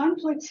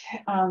conflict,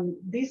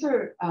 these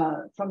are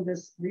from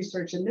this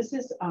research, and this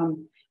is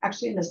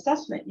actually an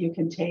assessment you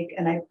can take.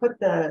 And I put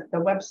the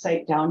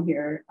website down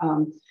here,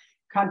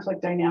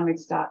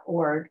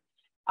 conflictdynamics.org,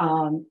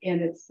 and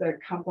it's the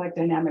conflict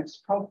dynamics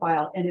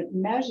profile, and it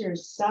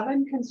measures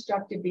 7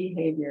 constructive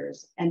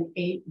behaviors and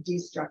 8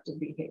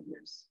 destructive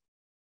behaviors.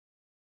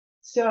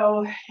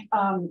 So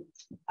I'll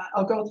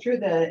go through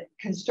the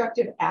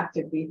constructive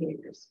active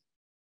behaviors.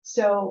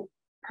 So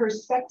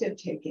perspective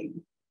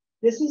taking.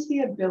 This is the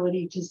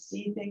ability to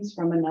see things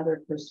from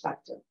another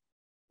perspective.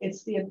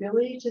 It's the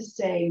ability to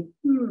say,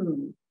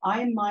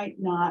 I might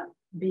not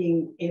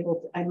be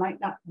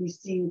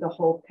seeing the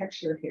whole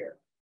picture here.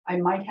 I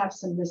might have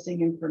some missing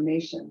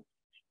information.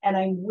 And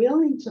I'm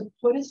willing to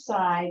put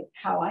aside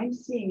how I'm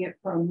seeing it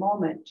for a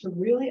moment to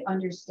really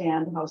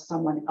understand how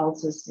someone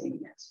else is seeing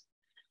it.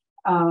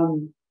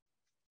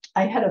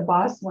 I had a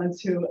boss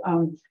once who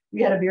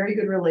we had a very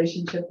good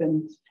relationship,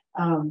 and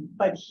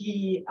but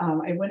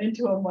I went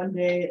into him one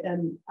day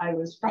and I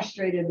was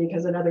frustrated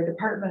because another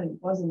department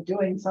wasn't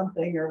doing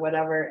something or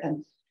whatever.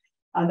 And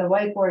on the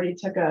whiteboard, he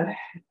took a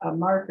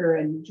marker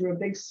and drew a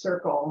big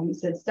circle. He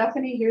said,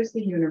 "Stephanie, here's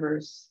the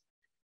universe."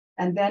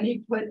 And then he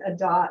put a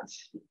dot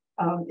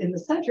in the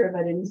center of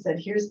it, and he said,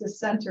 "Here's the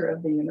center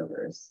of the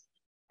universe."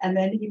 And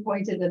then he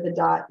pointed at the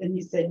dot and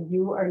he said,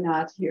 "You are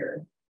not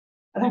here."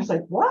 And I was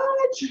like,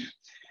 what?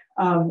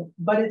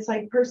 But it's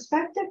like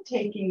perspective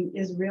taking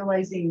is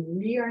realizing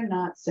we are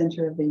not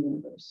center of the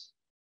universe,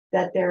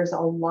 that there's a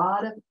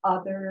lot of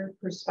other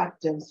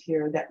perspectives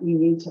here that we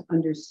need to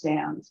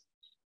understand.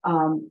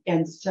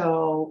 And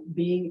so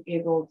being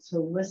able to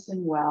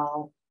listen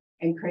well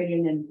and create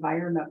an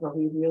environment where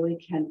we really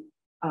can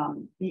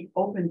be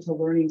open to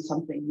learning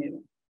something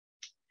new.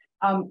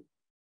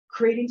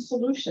 Creating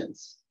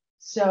solutions.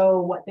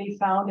 So what they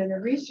found in the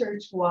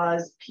research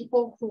was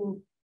people who,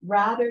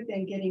 rather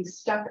than getting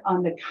stuck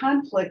on the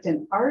conflict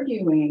and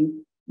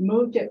arguing,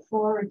 moved it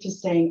forward to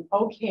saying,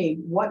 okay,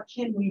 what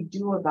can we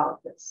do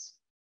about this?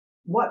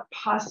 What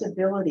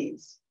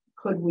possibilities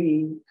could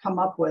we come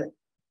up with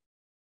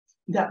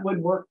that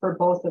would work for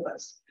both of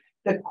us?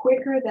 The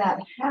quicker that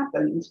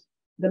happened,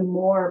 the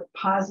more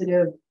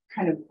positive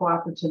kind of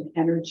cooperative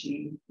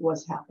energy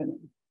was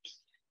happening.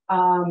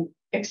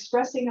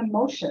 Expressing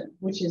emotion,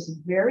 which is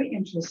very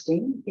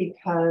interesting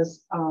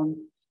because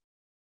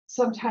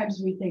sometimes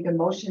we think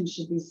emotion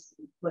should be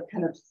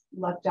kind of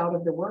left out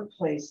of the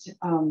workplace.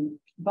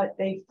 But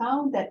they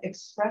found that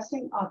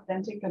expressing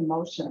authentic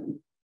emotion,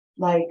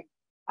 like,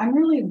 I'm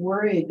really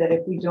worried that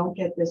if we don't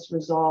get this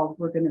resolved,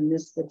 we're going to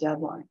miss the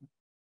deadline.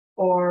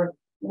 Or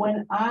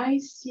when I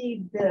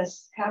see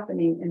this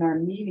happening in our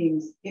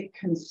meetings, it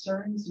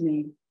concerns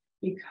me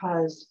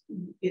because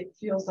it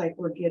feels like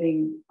we're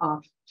getting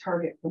off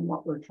target from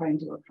what we're trying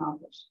to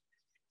accomplish.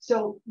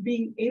 So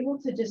being able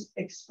to just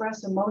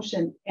express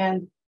emotion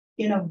and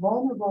in a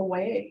vulnerable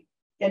way,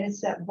 and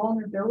it's that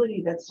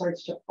vulnerability that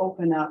starts to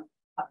open up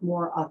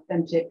more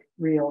authentic,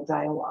 real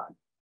dialogue.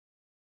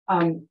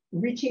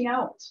 Reaching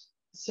out.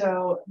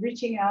 So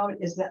reaching out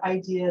is the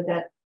idea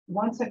that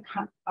once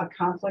a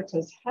conflict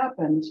has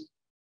happened,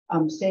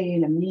 say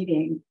in a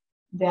meeting,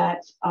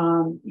 that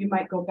you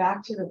might go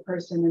back to the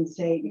person and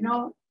say, you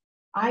know,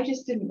 I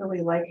just didn't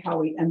really like how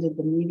we ended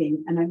the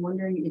meeting, and I'm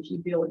wondering if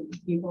you'd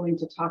be willing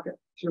to talk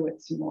through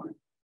it some more.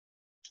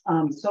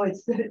 So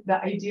it's the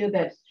idea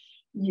that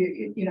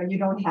you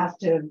don't have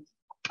to,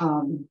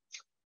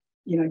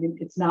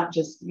 it's not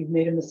just you've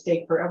made a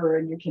mistake forever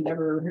and you can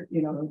never,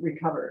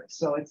 recover.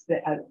 So it's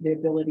the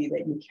ability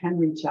that you can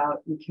reach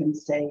out, you can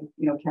say,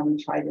 can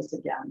we try this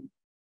again?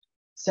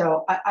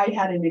 So I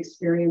had an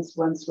experience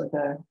once with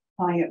a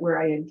client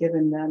where I had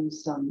given them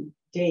some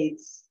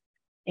dates,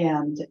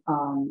 and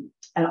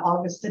all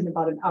of a sudden,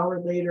 about an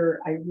hour later,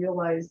 I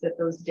realized that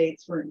those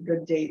dates weren't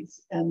good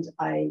dates, and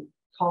I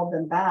called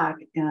them back,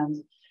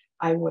 and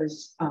I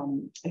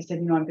said,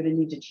 I'm going to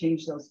need to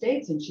change those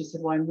dates, and she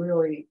said, well, I'm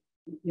really,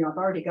 I've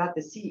already got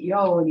the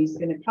CEO, and he's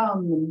going to come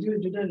and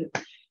do.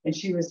 And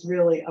she was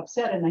really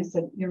upset, and I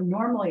said,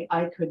 normally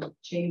I could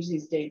change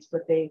these dates,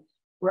 but they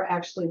were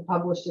actually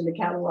published in the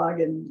catalog,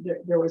 and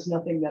there was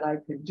nothing that I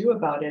could do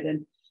about it.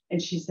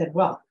 And she said,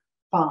 well,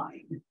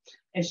 fine.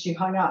 And she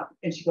hung up,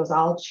 and she goes,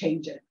 I'll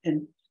change it.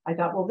 And I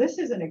thought, well, this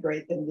isn't a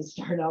great thing to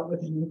start out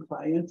with a new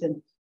client.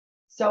 And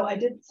so I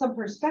did some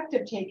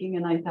perspective taking,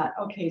 and I thought,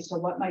 okay, so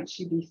what might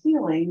she be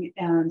feeling?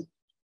 And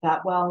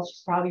thought, well,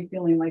 she's probably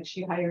feeling like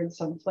she hired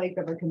some flake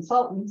of a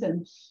consultant,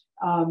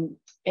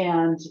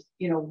 and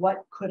what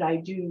could I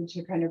do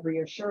to kind of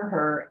reassure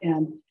her?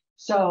 And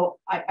so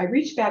I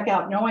reached back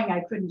out knowing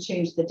I couldn't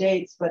change the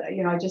dates, but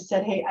I just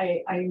said,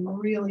 hey, I'm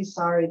really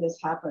sorry this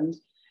happened.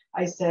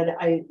 I said,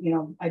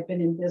 I've been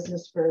in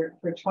business for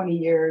 20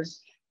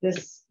 years.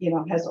 This,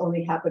 has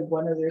only happened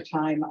one other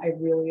time. I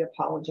really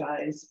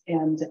apologize.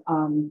 And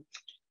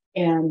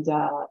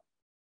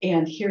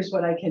here's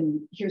what I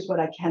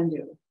can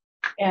do.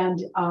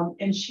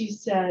 And she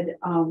said,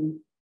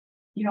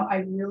 I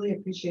really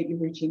appreciate you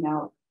reaching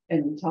out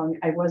and telling me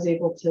I was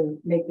able to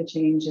make the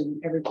change and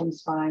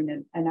everything's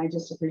fine. And I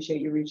just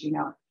appreciate you reaching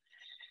out.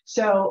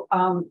 So,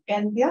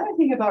 and the other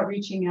thing about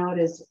reaching out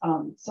is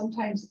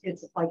sometimes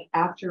it's like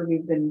after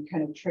we've been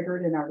kind of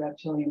triggered in our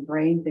reptilian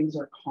brain, things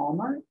are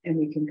calmer and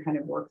we can kind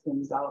of work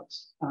things out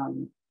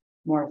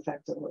more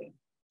effectively.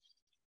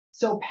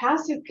 So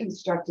passive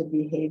constructive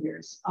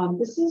behaviors.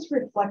 This is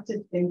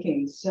reflective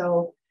thinking.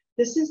 So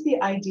this is the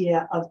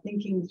idea of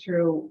thinking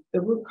through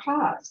the root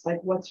cause,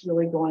 like what's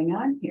really going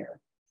on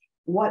here?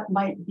 What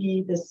might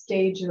be the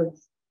stage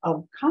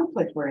of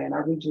conflict we're in?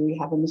 Do we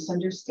have a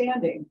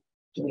misunderstanding?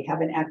 Do we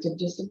have an active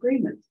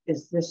disagreement?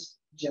 Is this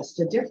just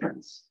a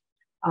difference?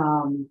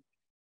 And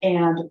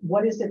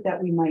what is it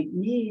that we might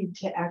need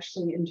to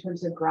actually, in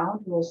terms of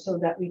ground rules, so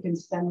that we can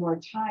spend more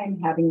time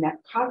having that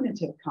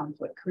cognitive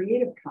conflict,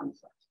 creative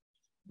conflict,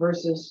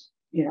 versus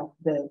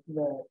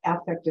the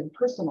affective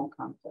personal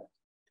conflict.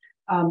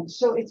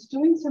 So it's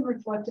doing some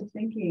reflective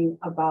thinking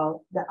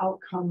about the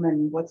outcome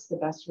and what's the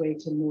best way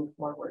to move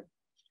forward.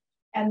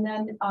 And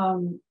then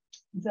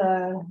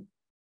the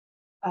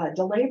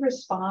delay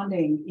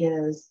responding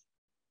is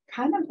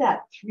kind of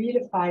that 3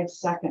 to 5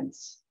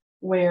 seconds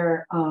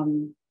where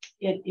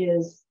it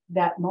is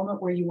that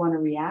moment where you want to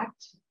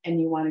react and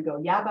you want to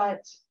go, yeah,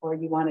 but, or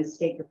you want to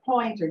state your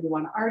point, or you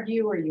want to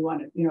argue, or you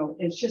want to,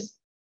 it's just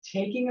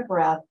taking a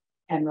breath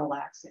and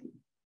relaxing.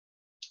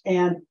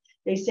 And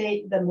they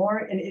say the more,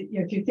 and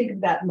if you think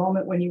of that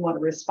moment when you want to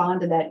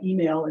respond to that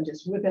email and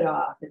just whip it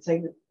off, it's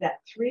like that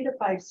 3 to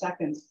 5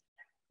 seconds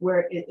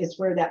where it's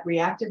where that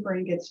reactive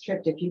brain gets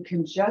tripped. If you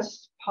can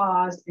just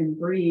pause and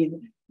breathe,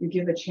 you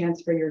give a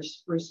chance for your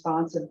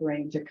responsive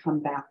brain to come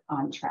back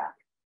on track.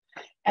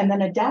 And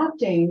then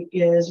adapting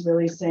is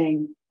really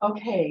saying,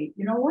 okay,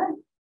 you know what?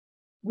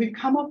 We've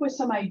come up with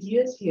some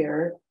ideas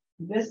here.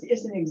 This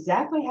isn't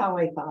exactly how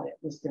I thought it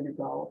was going to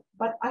go,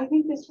 but I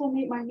think this will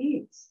meet my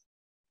needs.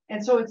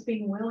 And so it's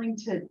being willing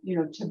to,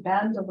 to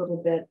bend a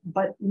little bit,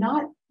 but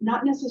not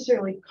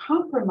necessarily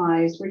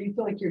compromise where you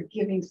feel like you're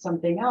giving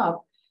something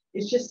up.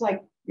 It's just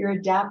like you're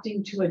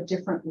adapting to a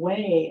different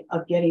way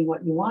of getting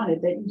what you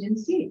wanted that you didn't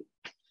see.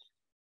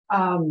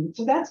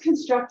 So that's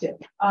constructive.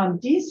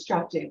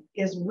 Destructive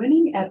is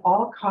winning at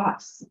all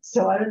costs.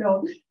 So I don't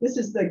know, this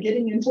is the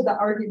getting into the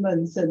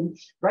arguments and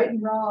right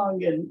and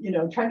wrong and,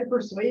 trying to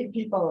persuade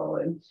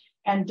people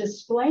and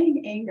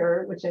displaying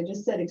anger, which I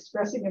just said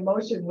expressing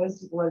emotion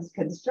was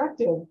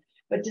constructive.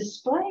 But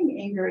displaying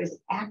anger is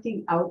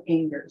acting out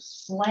anger,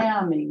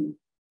 slamming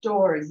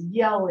doors,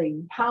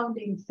 yelling,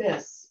 pounding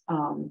fists,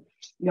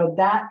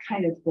 that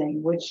kind of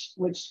thing,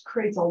 which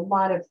creates a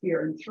lot of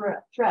fear and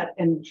threat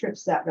and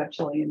trips that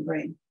reptilian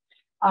brain.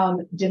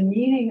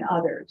 Demeaning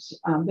others.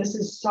 This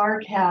is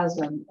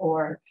sarcasm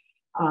or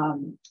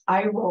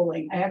eye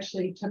rolling. I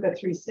actually took a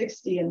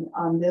 360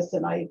 on this,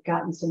 and I've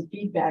gotten some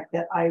feedback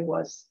that I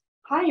was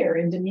higher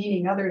in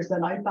demeaning others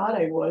than I thought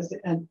I was.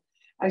 And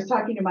I was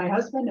talking to my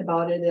husband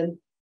about it, and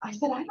I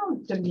said, I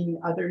don't demean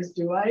others,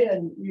 do I?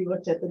 And we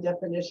looked at the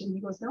definition. He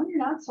goes, no, you're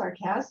not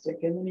sarcastic.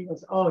 And then he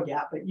goes, oh,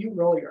 yeah, but you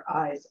roll your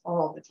eyes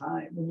all the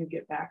time when you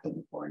get back in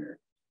the corner,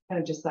 kind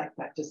of just like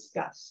that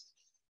disgust.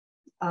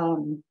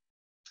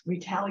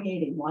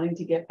 Retaliating, wanting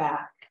to get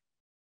back.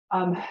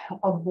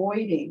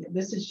 Avoiding,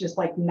 this is just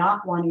like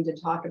not wanting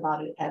to talk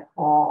about it at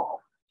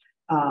all.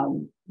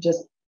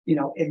 Just,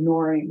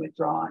 ignoring,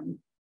 withdrawing.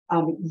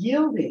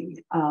 Yielding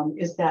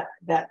is that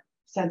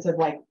sense of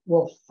like,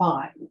 well,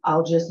 fine,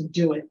 I'll just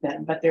do it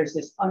then. But there's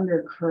this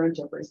undercurrent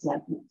of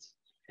resentment.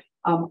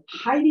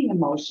 Hiding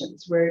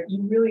emotions where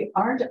you really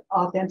aren't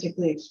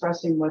authentically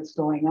expressing what's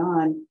going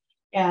on.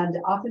 And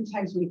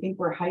oftentimes we think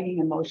we're hiding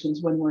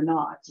emotions when we're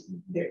not.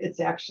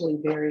 It's actually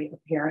very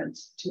apparent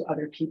to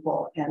other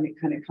people, and it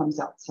kind of comes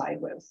out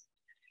sideways.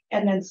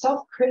 And then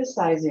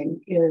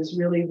self-criticizing is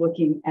really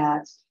looking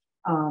at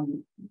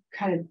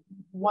kind of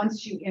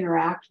once you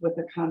interact with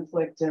a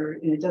conflict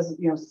and it doesn't,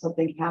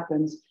 something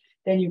happens,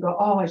 then you go,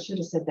 oh, I should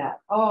have said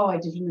that. Oh, I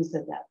shouldn't have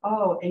said that.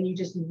 Oh, and you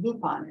just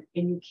loop on it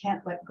and you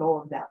can't let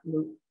go of that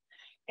loop.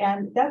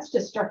 And that's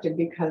destructive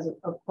because,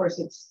 of course,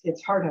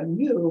 it's hard on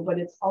you, but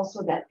it's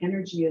also that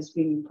energy is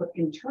being put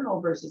internal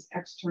versus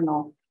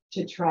external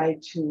to try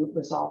to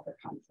resolve the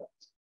conflict.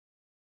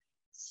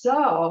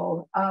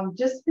 So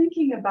just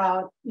thinking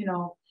about,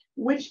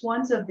 which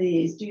ones of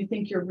these do you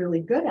think you're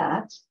really good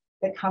at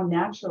that come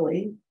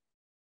naturally?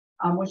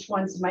 Which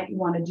ones might you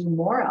want to do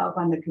more of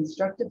on the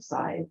constructive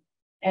side?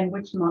 And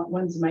which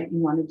ones might you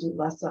want to do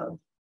less of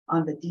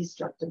on the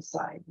destructive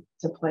side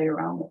to play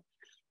around with?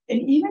 And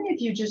even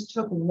if you just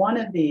took one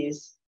of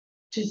these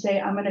to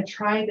say, I'm going to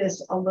try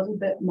this a little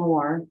bit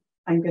more,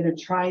 I'm going to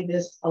try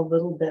this a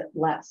little bit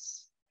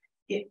less,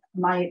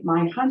 my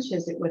hunch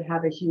is it would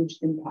have a huge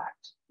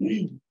impact.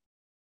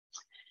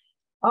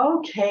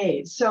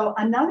 Okay, so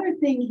another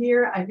thing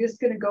here, I'm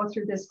just going to go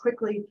through this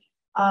quickly.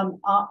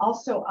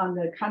 Also on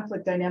the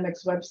Conflict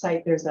Dynamics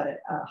website, there's a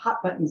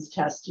hot buttons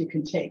test you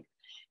can take.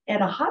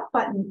 And a hot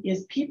button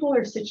is people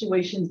or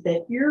situations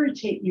that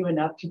irritate you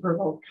enough to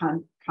provoke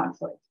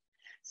conflict.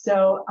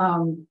 So,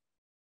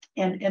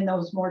 and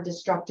those more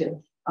destructive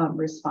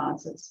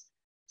responses.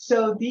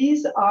 So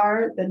these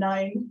are the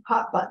 9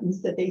 hot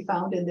buttons that they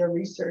found in their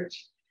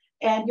research.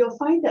 And you'll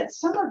find that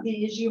some of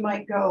these you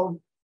might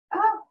go,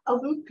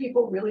 aloof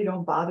people really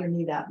don't bother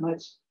me that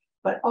much.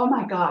 But oh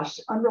my gosh,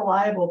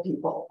 unreliable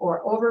people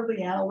or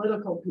overly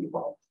analytical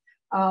people.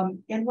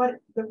 And what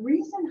the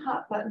reason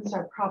hot buttons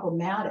are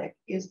problematic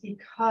is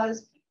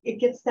because it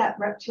gets that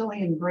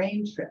reptilian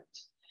brain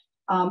tripped.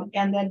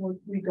 And then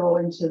we go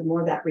into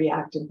more that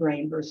reactive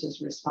brain versus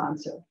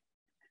responsive.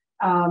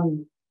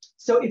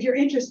 So if you're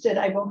interested,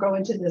 I won't go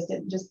into this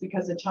just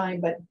because of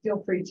time, but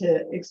feel free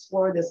to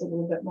explore this a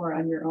little bit more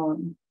on your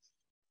own.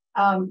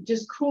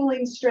 Just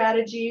cooling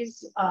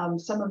strategies.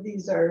 Some of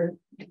these are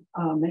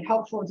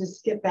helpful to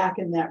skip back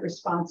in that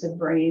responsive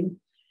brain.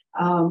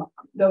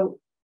 The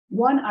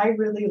one I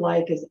really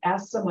like is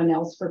ask someone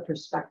else for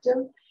perspective,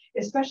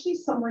 especially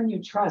someone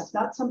you trust,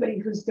 not somebody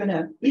who's going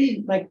to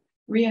like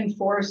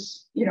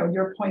reinforce,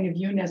 your point of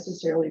view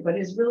necessarily, but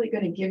is really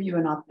going to give you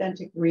an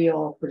authentic,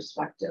 real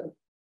perspective.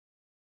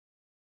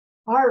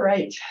 All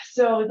right,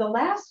 so the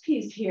last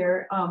piece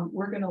here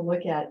we're going to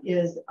look at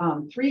is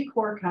 3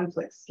 core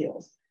conflict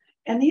skills.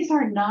 And these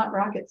are not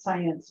rocket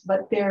science,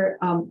 but they're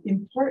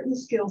important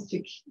skills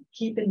to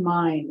keep in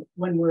mind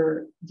when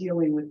we're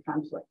dealing with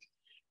conflict,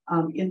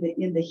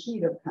 in the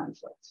heat of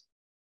conflict.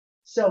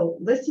 So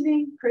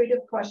listening,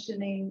 creative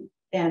questioning,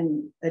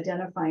 and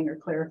identifying or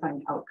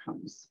clarifying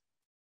outcomes.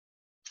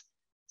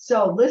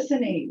 So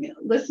listening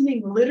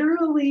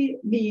literally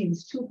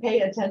means to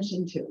pay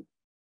attention to,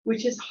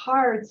 which is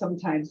hard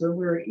sometimes where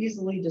we're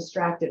easily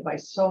distracted by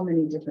so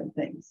many different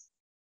things.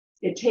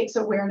 It takes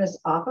awareness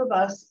off of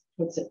us,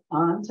 puts it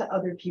on to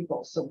other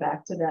people. So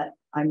back to that,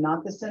 I'm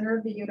not the center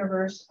of the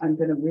universe. I'm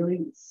going to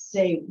really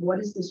say, what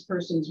is this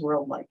person's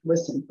world like?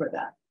 Listen for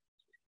that.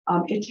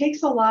 It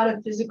takes a lot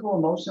of physical,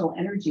 emotional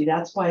energy.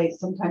 That's why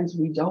sometimes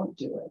we don't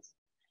do it.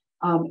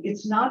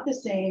 It's not the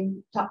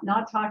same.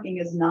 Not talking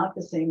is not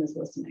the same as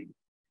listening.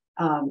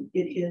 It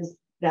is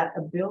that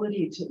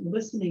ability to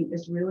listening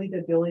is really the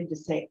ability to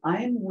say,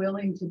 I am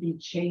willing to be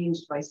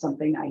changed by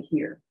something I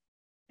hear.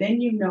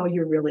 Then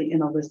you're really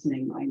in a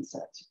listening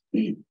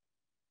mindset.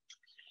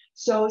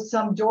 So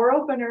some door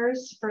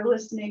openers for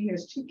listening.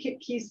 There's 2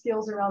 key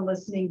skills around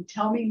listening.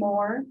 Tell me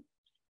more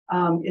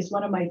is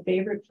one of my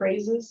favorite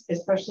phrases,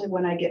 especially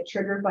when I get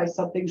triggered by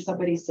something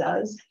somebody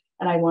says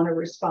and I want to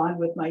respond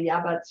with my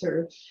yeah buts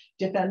or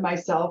defend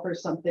myself or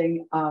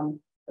something.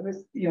 It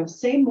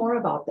was, say more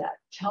about that.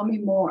 Tell me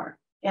more.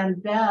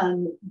 And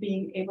then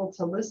being able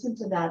to listen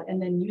to that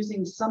and then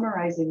using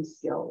summarizing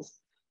skills.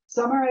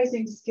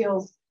 Summarizing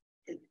skills,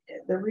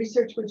 the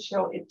research would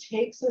show it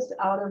takes us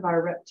out of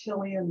our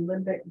reptilian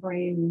limbic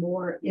brain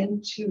more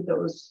into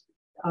those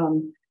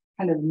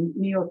kind of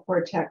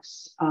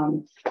neocortex,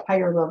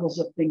 higher levels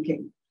of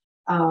thinking.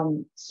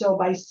 So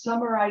by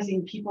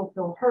summarizing, people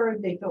feel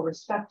heard, they feel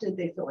respected,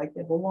 they feel like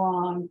they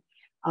belong,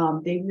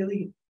 they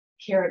really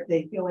care,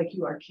 they feel like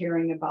you are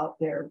caring about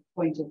their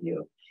point of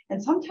view.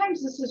 And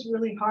sometimes this is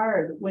really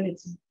hard when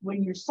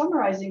you're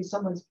summarizing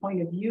someone's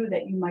point of view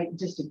that you might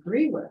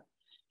disagree with.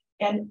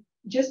 And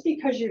just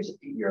because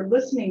you're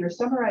listening or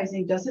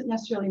summarizing doesn't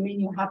necessarily mean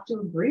you have to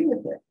agree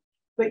with it,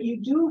 but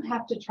you do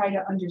have to try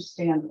to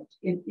understand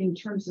it in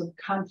terms of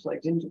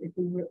conflict, and if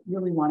we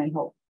really want to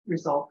help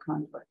resolve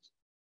conflict.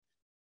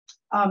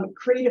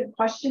 Creative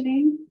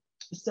questioning.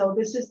 So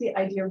this is the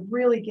idea of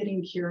really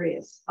getting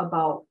curious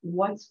about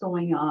what's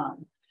going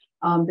on.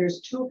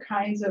 There's two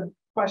kinds of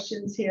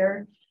questions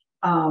here.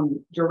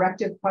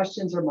 Directive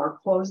questions are more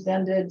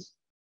closed-ended,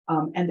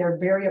 and they're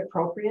very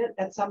appropriate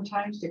at some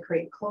times to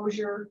create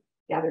closure,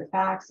 gather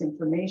facts,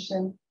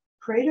 information.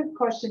 Creative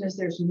question is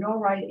there's no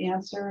right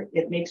answer.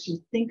 It makes you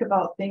think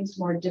about things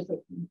more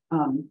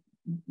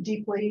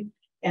deeply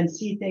and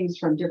see things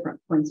from different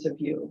points of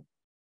view.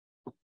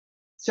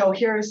 So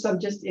here are some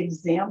just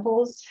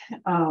examples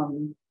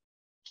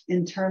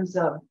in terms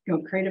of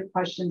creative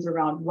questions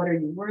around what are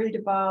you worried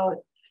about?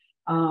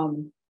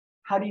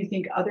 How do you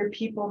think other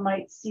people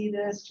might see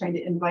this? Trying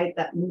to invite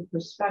that new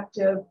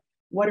perspective.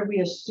 What are we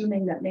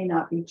assuming that may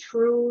not be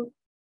true?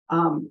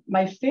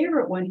 My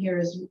favorite one here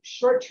is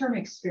short-term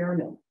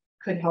experiment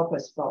could help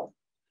us both.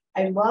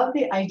 I love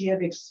the idea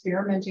of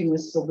experimenting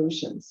with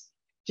solutions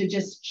to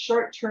just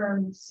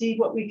short-term see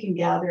what we can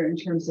gather in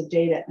terms of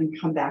data and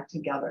come back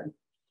together.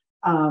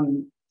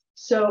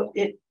 So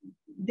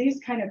these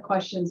kind of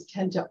questions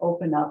tend to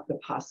open up the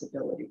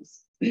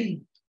possibilities.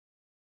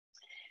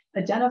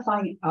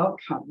 Identifying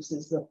outcomes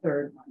is the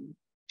third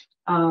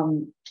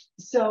one.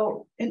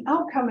 So an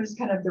outcome is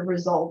kind of the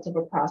result of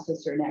a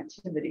process or an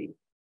activity.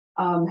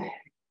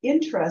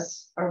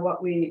 Interests are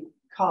what we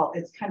call,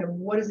 it's kind of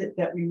what is it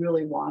that we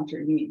really want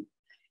or need.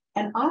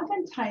 And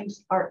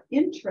oftentimes our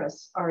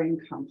interests are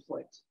in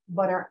conflict,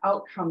 but our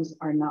outcomes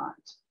are not.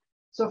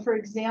 So for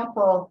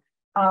example,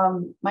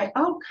 my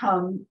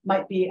outcome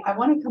might be, I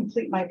want to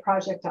complete my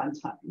project on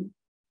time.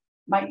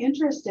 My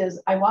interest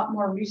is, I want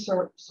more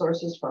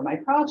resources for my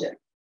project.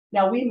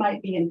 Now we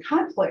might be in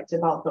conflict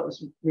about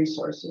those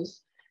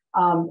resources.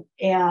 And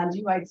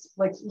you might,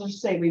 like,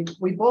 let's say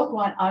we both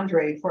want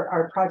Andre for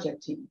our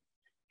project team.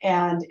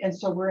 And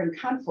so we're in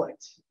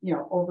conflict,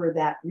 over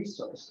that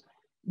resource.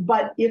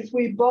 But if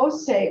we both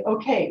say,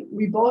 okay,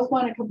 we both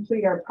want to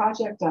complete our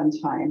project on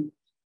time,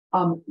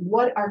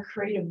 what are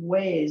creative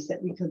ways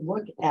that we could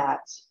look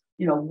at,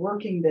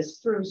 working this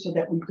through so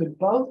that we could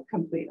both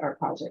complete our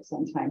projects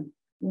on time?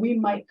 We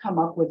might come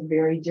up with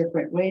very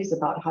different ways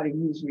about how to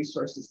use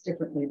resources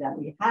differently than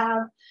we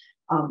have.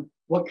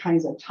 What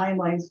kinds of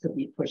timelines could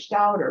be pushed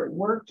out or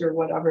worked or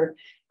whatever.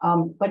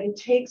 But it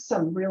takes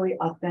some really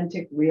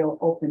authentic, real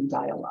open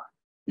dialogue.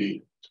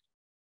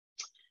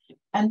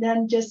 And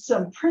then just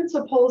some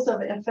principles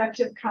of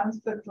effective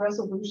conflict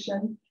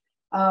resolution.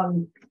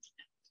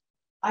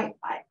 I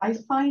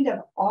find of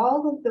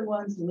all of the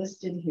ones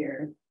listed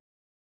here,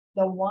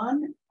 the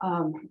one,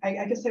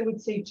 I guess I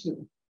would say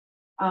two.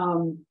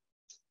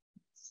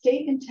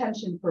 State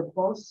intention for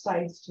both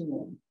sides to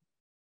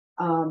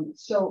win.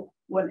 So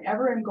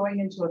whenever I'm going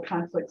into a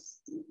conflict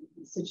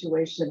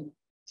situation,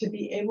 to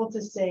be able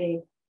to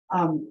say,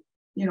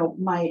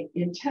 my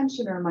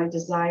intention or my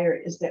desire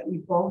is that we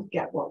both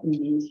get what we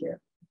need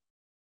here.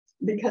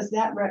 Because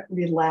that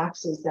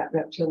relaxes that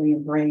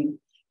reptilian brain.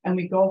 And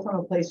we go from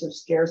a place of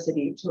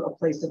scarcity to a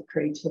place of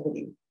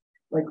creativity.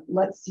 Like,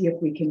 let's see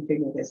if we can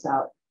figure this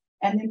out.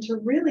 And then to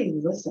really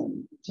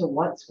listen to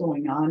what's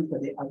going on for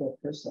the other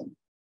person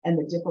and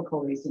the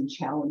difficulties and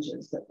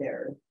challenges that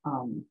they're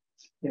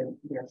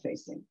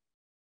facing.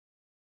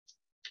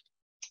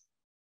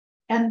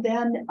 And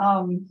then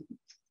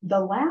the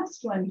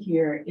last one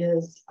here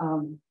is,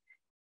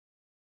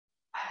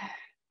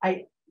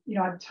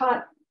 I've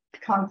taught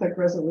conflict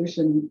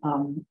resolution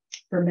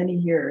for many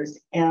years,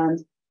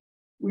 and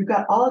we've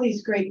got all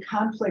these great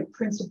conflict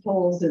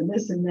principles and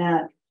this and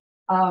that.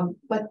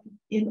 But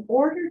in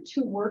order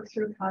to work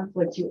through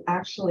conflict, you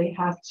actually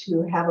have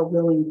to have a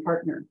willing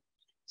partner.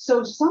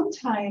 So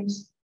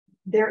sometimes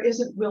there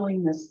isn't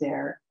willingness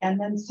there. And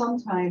then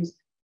sometimes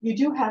you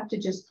do have to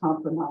just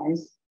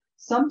compromise.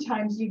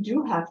 Sometimes you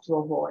do have to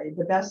avoid.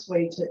 The best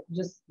way to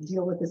just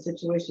deal with the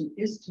situation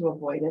is to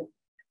avoid it.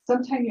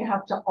 Sometimes you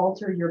have to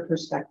alter your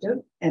perspective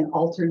and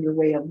alter your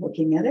way of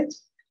looking at it.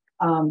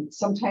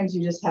 Sometimes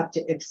you just have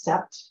to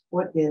accept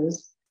what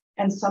is.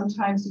 And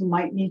sometimes you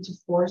might need to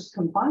force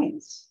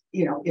compliance,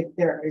 if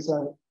there is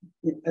a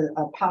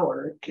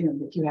power,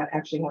 that you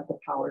actually have the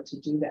power to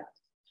do that.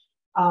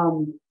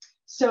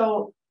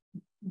 So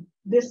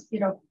this,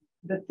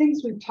 the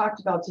things we've talked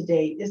about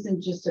today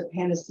isn't just a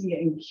panacea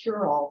and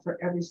cure-all for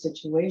every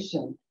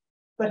situation,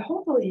 but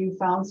hopefully you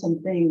found some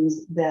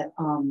things that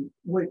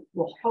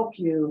will help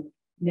you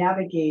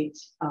navigate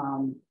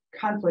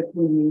conflict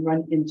when you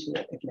run into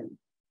it again.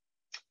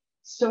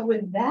 So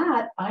with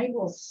that, I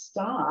will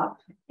stop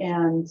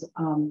and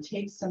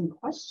take some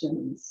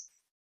questions.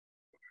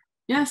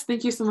 Yes,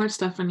 thank you so much,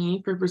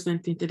 Stephanie, for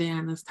presenting today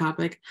on this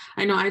topic.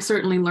 I know I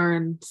certainly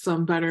learned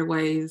some better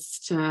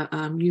ways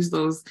to use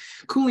those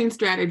cooling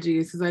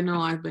strategies, because I know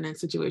I've been in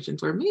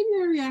situations where maybe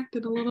I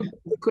reacted a little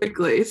bit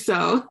quickly.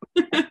 So,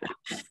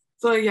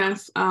 so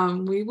yes,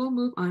 we will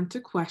move on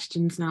to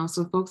questions now.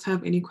 So if folks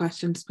have any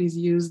questions, please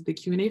use the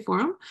Q&A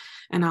forum,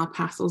 and I'll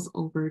pass those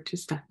over to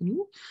Stephanie.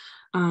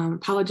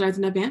 Apologize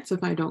in advance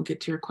if I don't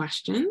get to your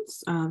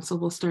questions. So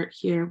we'll start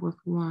here with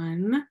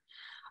one.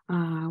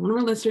 One of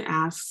our listeners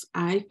asks,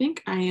 I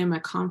think I am a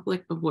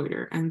conflict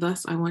avoider, and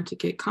thus I want to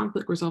get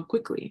conflict resolved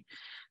quickly.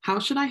 How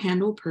should I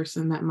handle a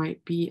person that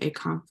might be a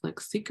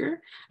conflict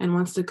seeker and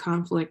wants the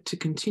conflict to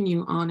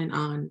continue on and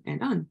on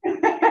and on?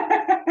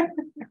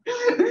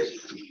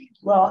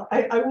 Well,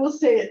 I will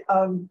say it,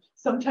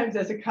 sometimes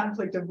as a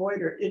conflict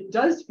avoider, it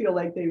does feel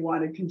like they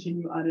want to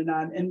continue on,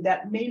 and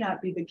that may not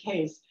be the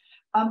case.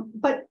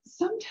 But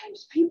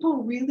sometimes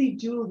people really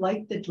do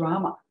like the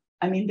drama.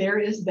 I mean, there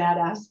is that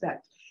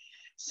aspect.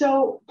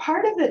 So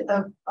part of it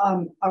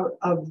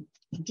of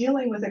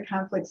dealing with a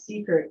conflict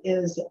seeker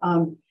is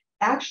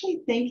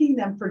actually thanking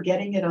them for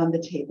getting it on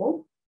the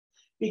table,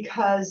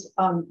 because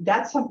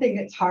that's something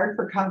that's hard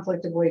for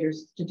conflict avoiders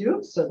to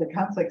do. So the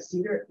conflict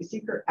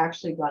seeker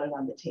actually got it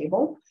on the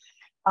table.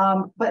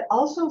 But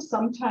also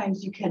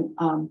sometimes you can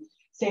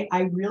say,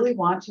 I really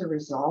want to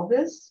resolve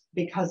this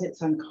because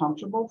it's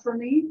uncomfortable for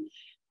me.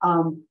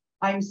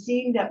 I'm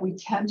seeing that we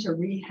tend to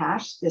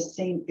rehash the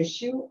same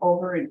issue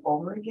over and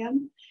over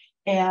again.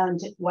 And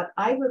what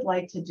I would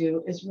like to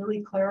do is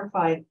really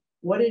clarify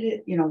what it is,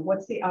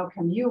 what's the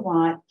outcome you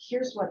want?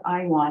 Here's what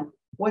I want.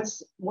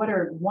 What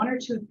are one or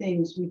two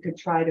things we could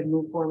try to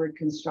move forward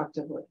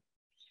constructively?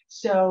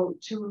 So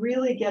to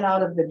really get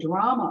out of the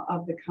drama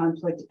of the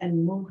conflict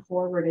and move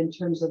forward in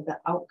terms of the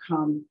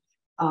outcome,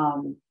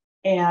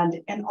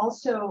 and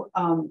also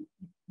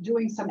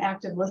doing some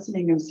active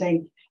listening and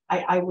saying,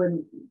 I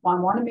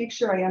want to make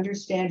sure I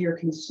understand your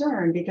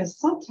concern, because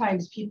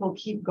sometimes people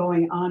keep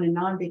going on and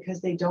on because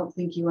they don't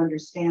think you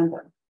understand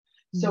them.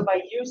 Mm-hmm. So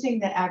by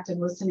using the active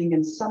listening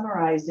and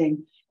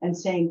summarizing and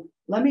saying,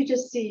 let me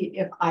just see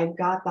if I've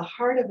got the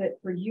heart of it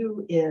for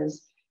you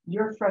is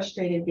you're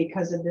frustrated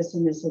because of this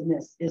and this and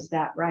this. Is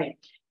that right?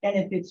 And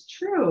if it's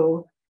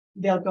true,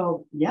 they'll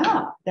go,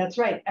 yeah, that's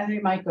right. And they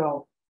might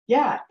go,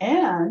 yeah,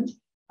 and,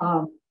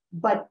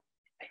 but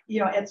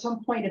at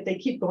some point, if they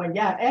keep going,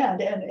 yeah,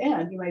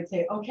 and, you might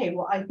say, okay,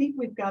 well, I think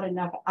we've got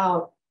enough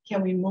out.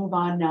 Can we move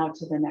on now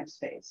to the next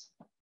phase?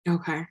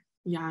 Okay,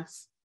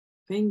 yes,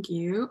 thank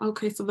you.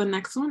 Okay, so the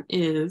next one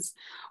is,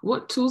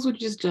 what tools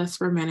would you suggest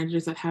for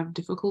managers that have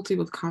difficulty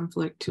with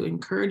conflict to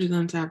encourage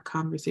them to have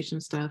conversation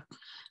stuff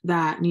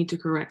that need to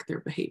correct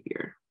their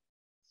behavior?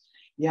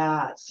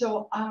 Yeah,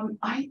 so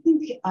I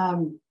think,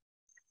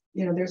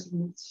 there's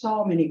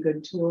so many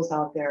good tools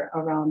out there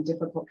around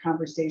difficult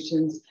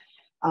conversations.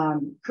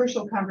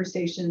 Crucial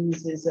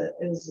Conversations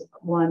is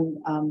one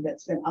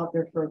that's been out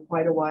there for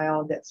quite a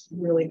while that's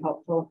really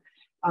helpful.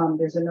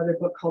 There's another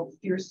book called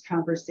Fierce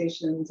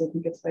Conversations. I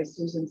think it's by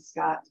Susan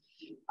Scott.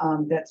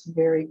 That's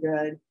very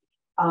good.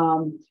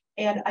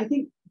 And I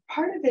think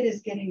part of it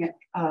is getting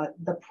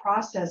the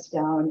process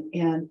down.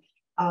 And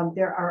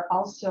there are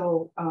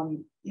also,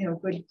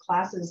 good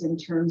classes in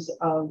terms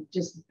of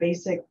just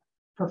basic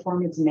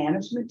performance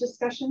management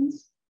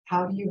discussions.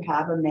 How do you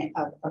have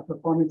a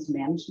performance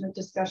management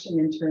discussion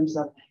in terms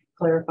of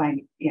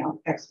clarifying,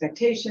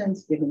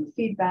 expectations, giving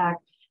feedback,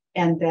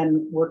 and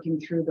then working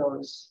through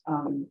those,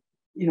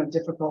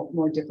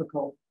 more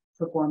difficult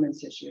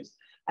performance issues.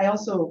 I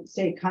also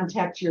say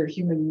contact your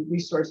human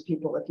resource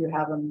people if you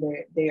have them.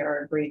 They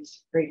are a great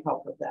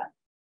help with that.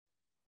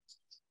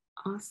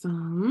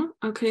 Awesome.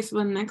 Okay, so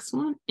the next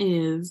one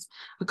is,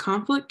 a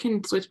conflict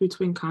can switch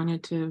between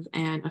cognitive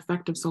and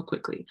affective so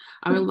quickly.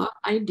 I would love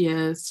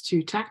ideas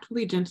to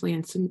tactfully, gently,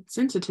 and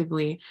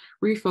sensitively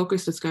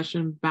refocus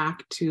discussion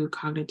back to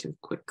cognitive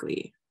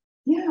quickly.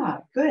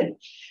 Yeah, good.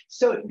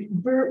 So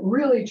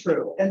really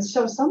true. And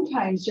so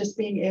sometimes just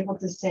being able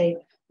to say,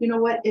 you know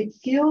what, it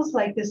feels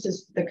like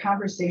the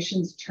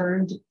conversation's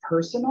turned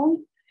personal.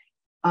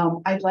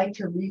 I'd like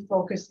to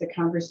refocus the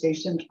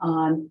conversation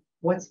on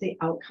what's the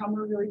outcome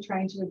we're really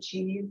trying to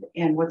achieve,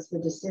 and what's the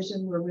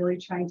decision we're really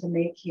trying to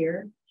make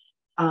here.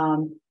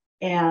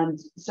 And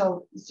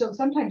so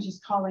sometimes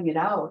just calling it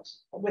out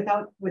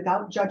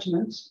without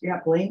judgment, you're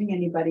not blaming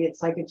anybody.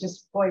 It's like,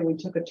 boy, we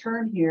took a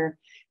turn here.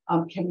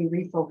 Can we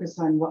refocus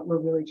on what we're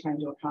really trying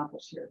to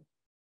accomplish here?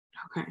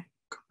 Okay,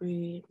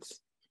 great.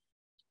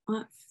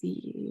 Let's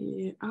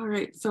see. All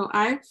right. So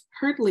I've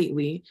heard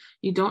lately,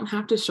 you don't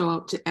have to show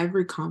up to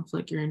every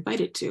conflict you're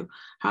invited to.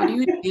 How do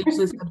you engage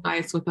this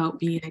advice without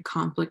being a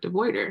conflict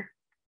avoider?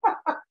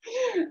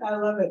 I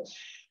love it.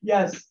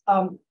 Yes,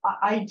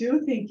 I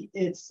do think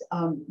it's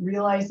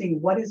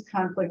realizing what is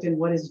conflict and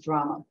what is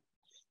drama.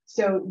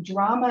 So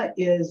drama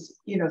is,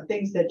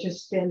 things that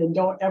just spin and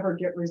don't ever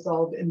get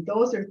resolved. And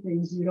those are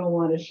things you don't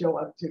want to show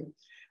up to.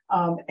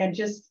 And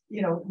just,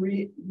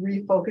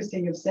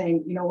 refocusing of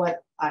saying, you know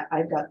what,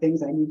 I've got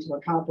things I need to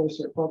accomplish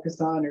or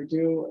focus on or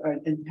do,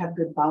 and have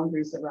good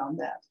boundaries around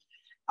that.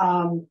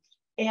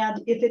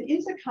 And if it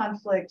is a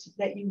conflict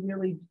that you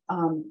really,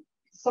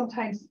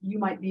 sometimes you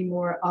might be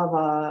more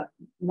of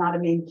not a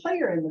main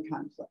player in the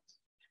conflict.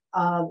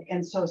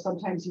 And so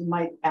sometimes you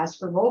might ask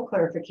for role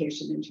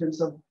clarification in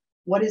terms of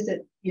what is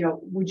it,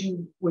 would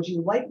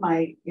you like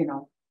my,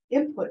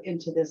 input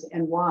into this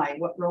and why?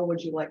 What role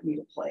would you like me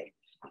to play?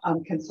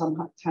 Can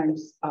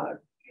sometimes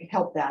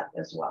help that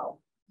as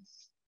well.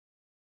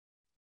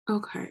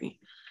 Okay.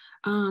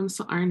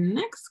 So our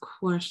next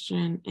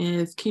question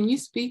is, can you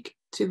speak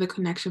to the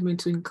connection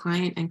between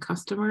client and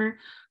customer,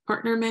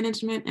 partner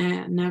management,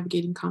 and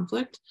navigating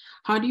conflict?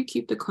 How do you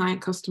keep the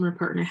client, customer,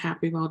 partner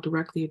happy while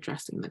directly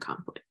addressing the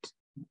conflict?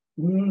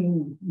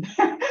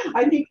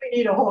 I think we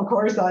need a whole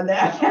course on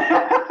that.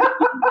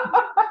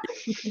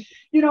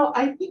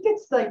 I think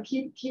it's like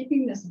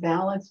keeping this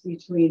balance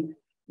between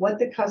what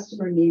the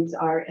customer needs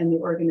are and the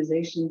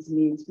organization's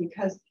needs,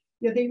 because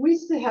they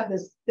used to have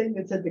this thing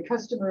that said the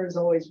customer is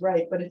always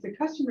right, but if the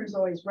customer is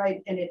always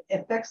right and it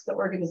affects the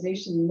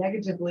organization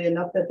negatively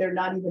enough that they're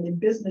not even in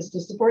business to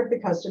support the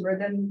customer,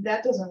 then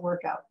that doesn't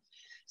work out.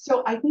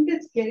 So I think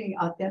it's getting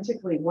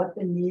authentically what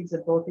the needs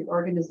of both the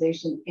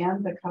organization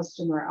and the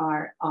customer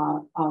are,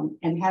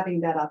 and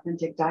having that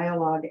authentic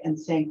dialogue and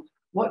saying,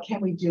 what can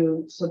we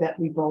do so that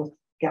we both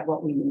get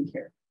what we need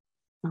here?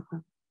 Okay.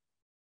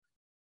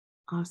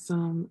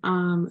 Awesome.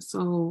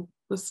 So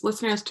this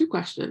listener has two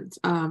questions.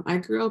 I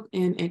grew up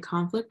in a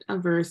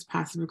conflict-averse,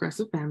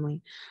 passive-aggressive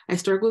family. I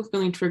struggle with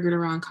feeling triggered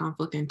around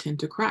conflict and tend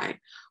to cry.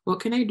 What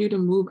can I do to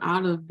move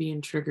out of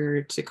being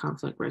triggered to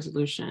conflict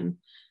resolution?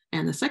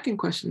 And the second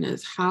question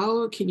is,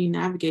 how can you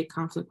navigate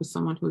conflict with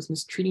someone who is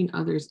mistreating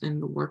others in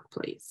the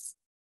workplace?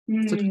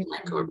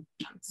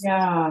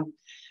 Yeah.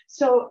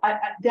 So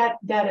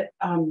that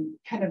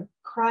kind of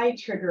cry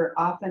trigger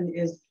often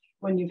is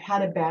when you've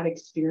had a bad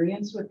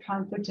experience with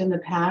conflict in the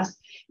past.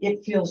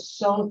 It feels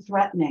so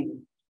threatening.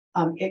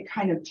 It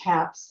kind of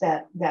taps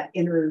that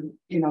inner,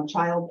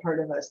 child part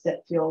of us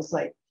that feels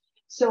like.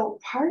 So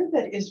part of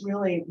it is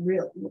really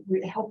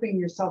helping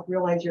yourself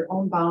realize your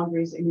own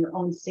boundaries and your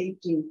own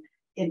safety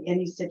in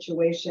any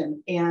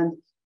situation, and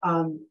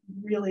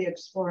really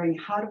exploring,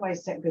 how do I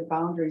set good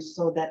boundaries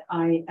so that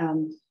I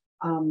am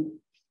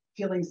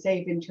feeling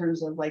safe, in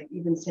terms of like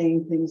even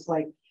saying things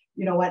like,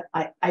 you know what,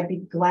 I'd be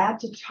glad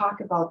to talk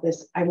about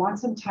this. I want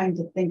some time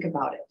to think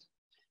about it.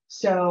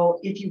 So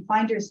if you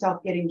find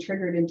yourself getting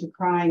triggered into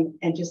crying,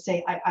 and just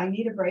say, I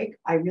need a break.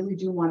 I really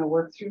do want to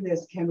work through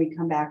this. Can we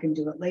come back and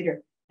do it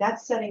later?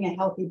 That's setting a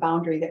healthy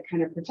boundary that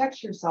kind of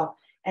protects yourself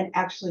and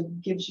actually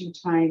gives you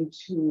time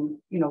to,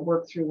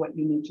 work through what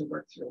you need to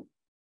work through.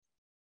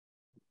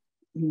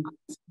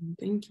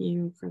 Thank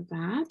you for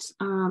that.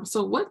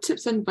 So what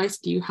tips and advice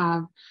do you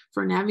have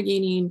for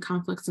navigating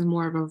conflicts in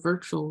more of a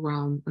virtual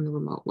realm in the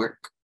remote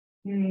work?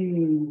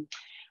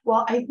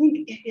 Well, I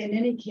think in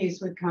any case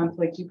with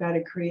conflict, you've got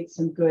to create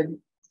some good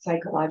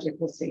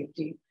psychological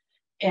safety.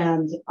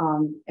 And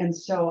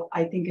so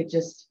I think it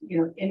just,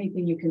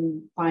 anything you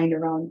can find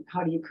around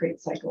how do you create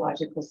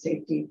psychological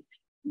safety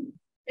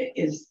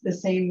is the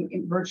same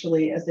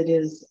virtually as it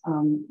is,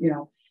 and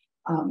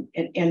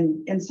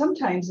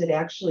sometimes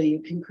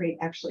you can create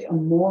actually a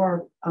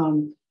more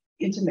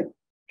intimate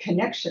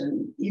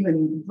connection,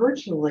 even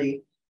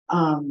virtually,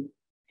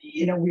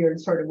 in a weird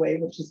sort of way,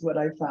 which is what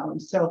I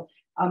found. So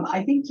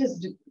I think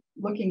just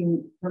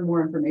looking for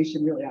more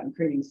information really on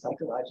creating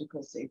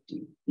psychological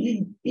safety.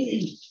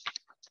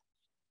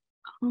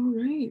 All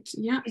right.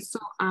 Yeah. So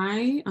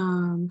I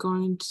am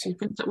going to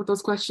finish up with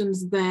those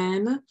questions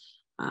then.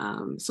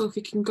 So if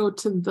you can go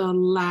to the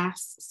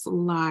last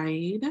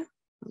slide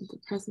of the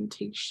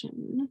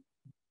presentation.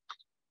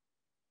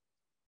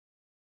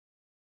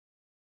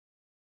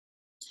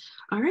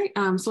 All right,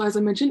 so as I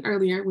mentioned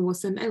earlier, we will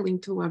send a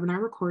link to the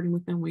webinar recording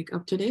within a week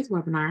of today's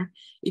webinar.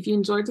 If you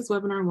enjoyed this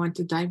webinar and want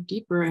to dive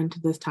deeper into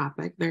this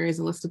topic, there is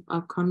a list of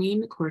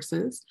upcoming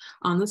courses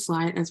on the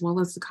slide, as well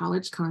as the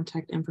college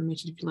contact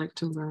information if you'd like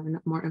to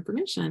learn more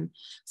information.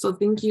 So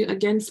thank you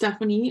again,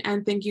 Stephanie,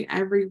 and thank you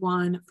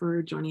everyone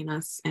for joining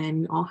us,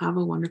 and you all have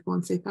a wonderful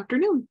and safe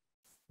afternoon.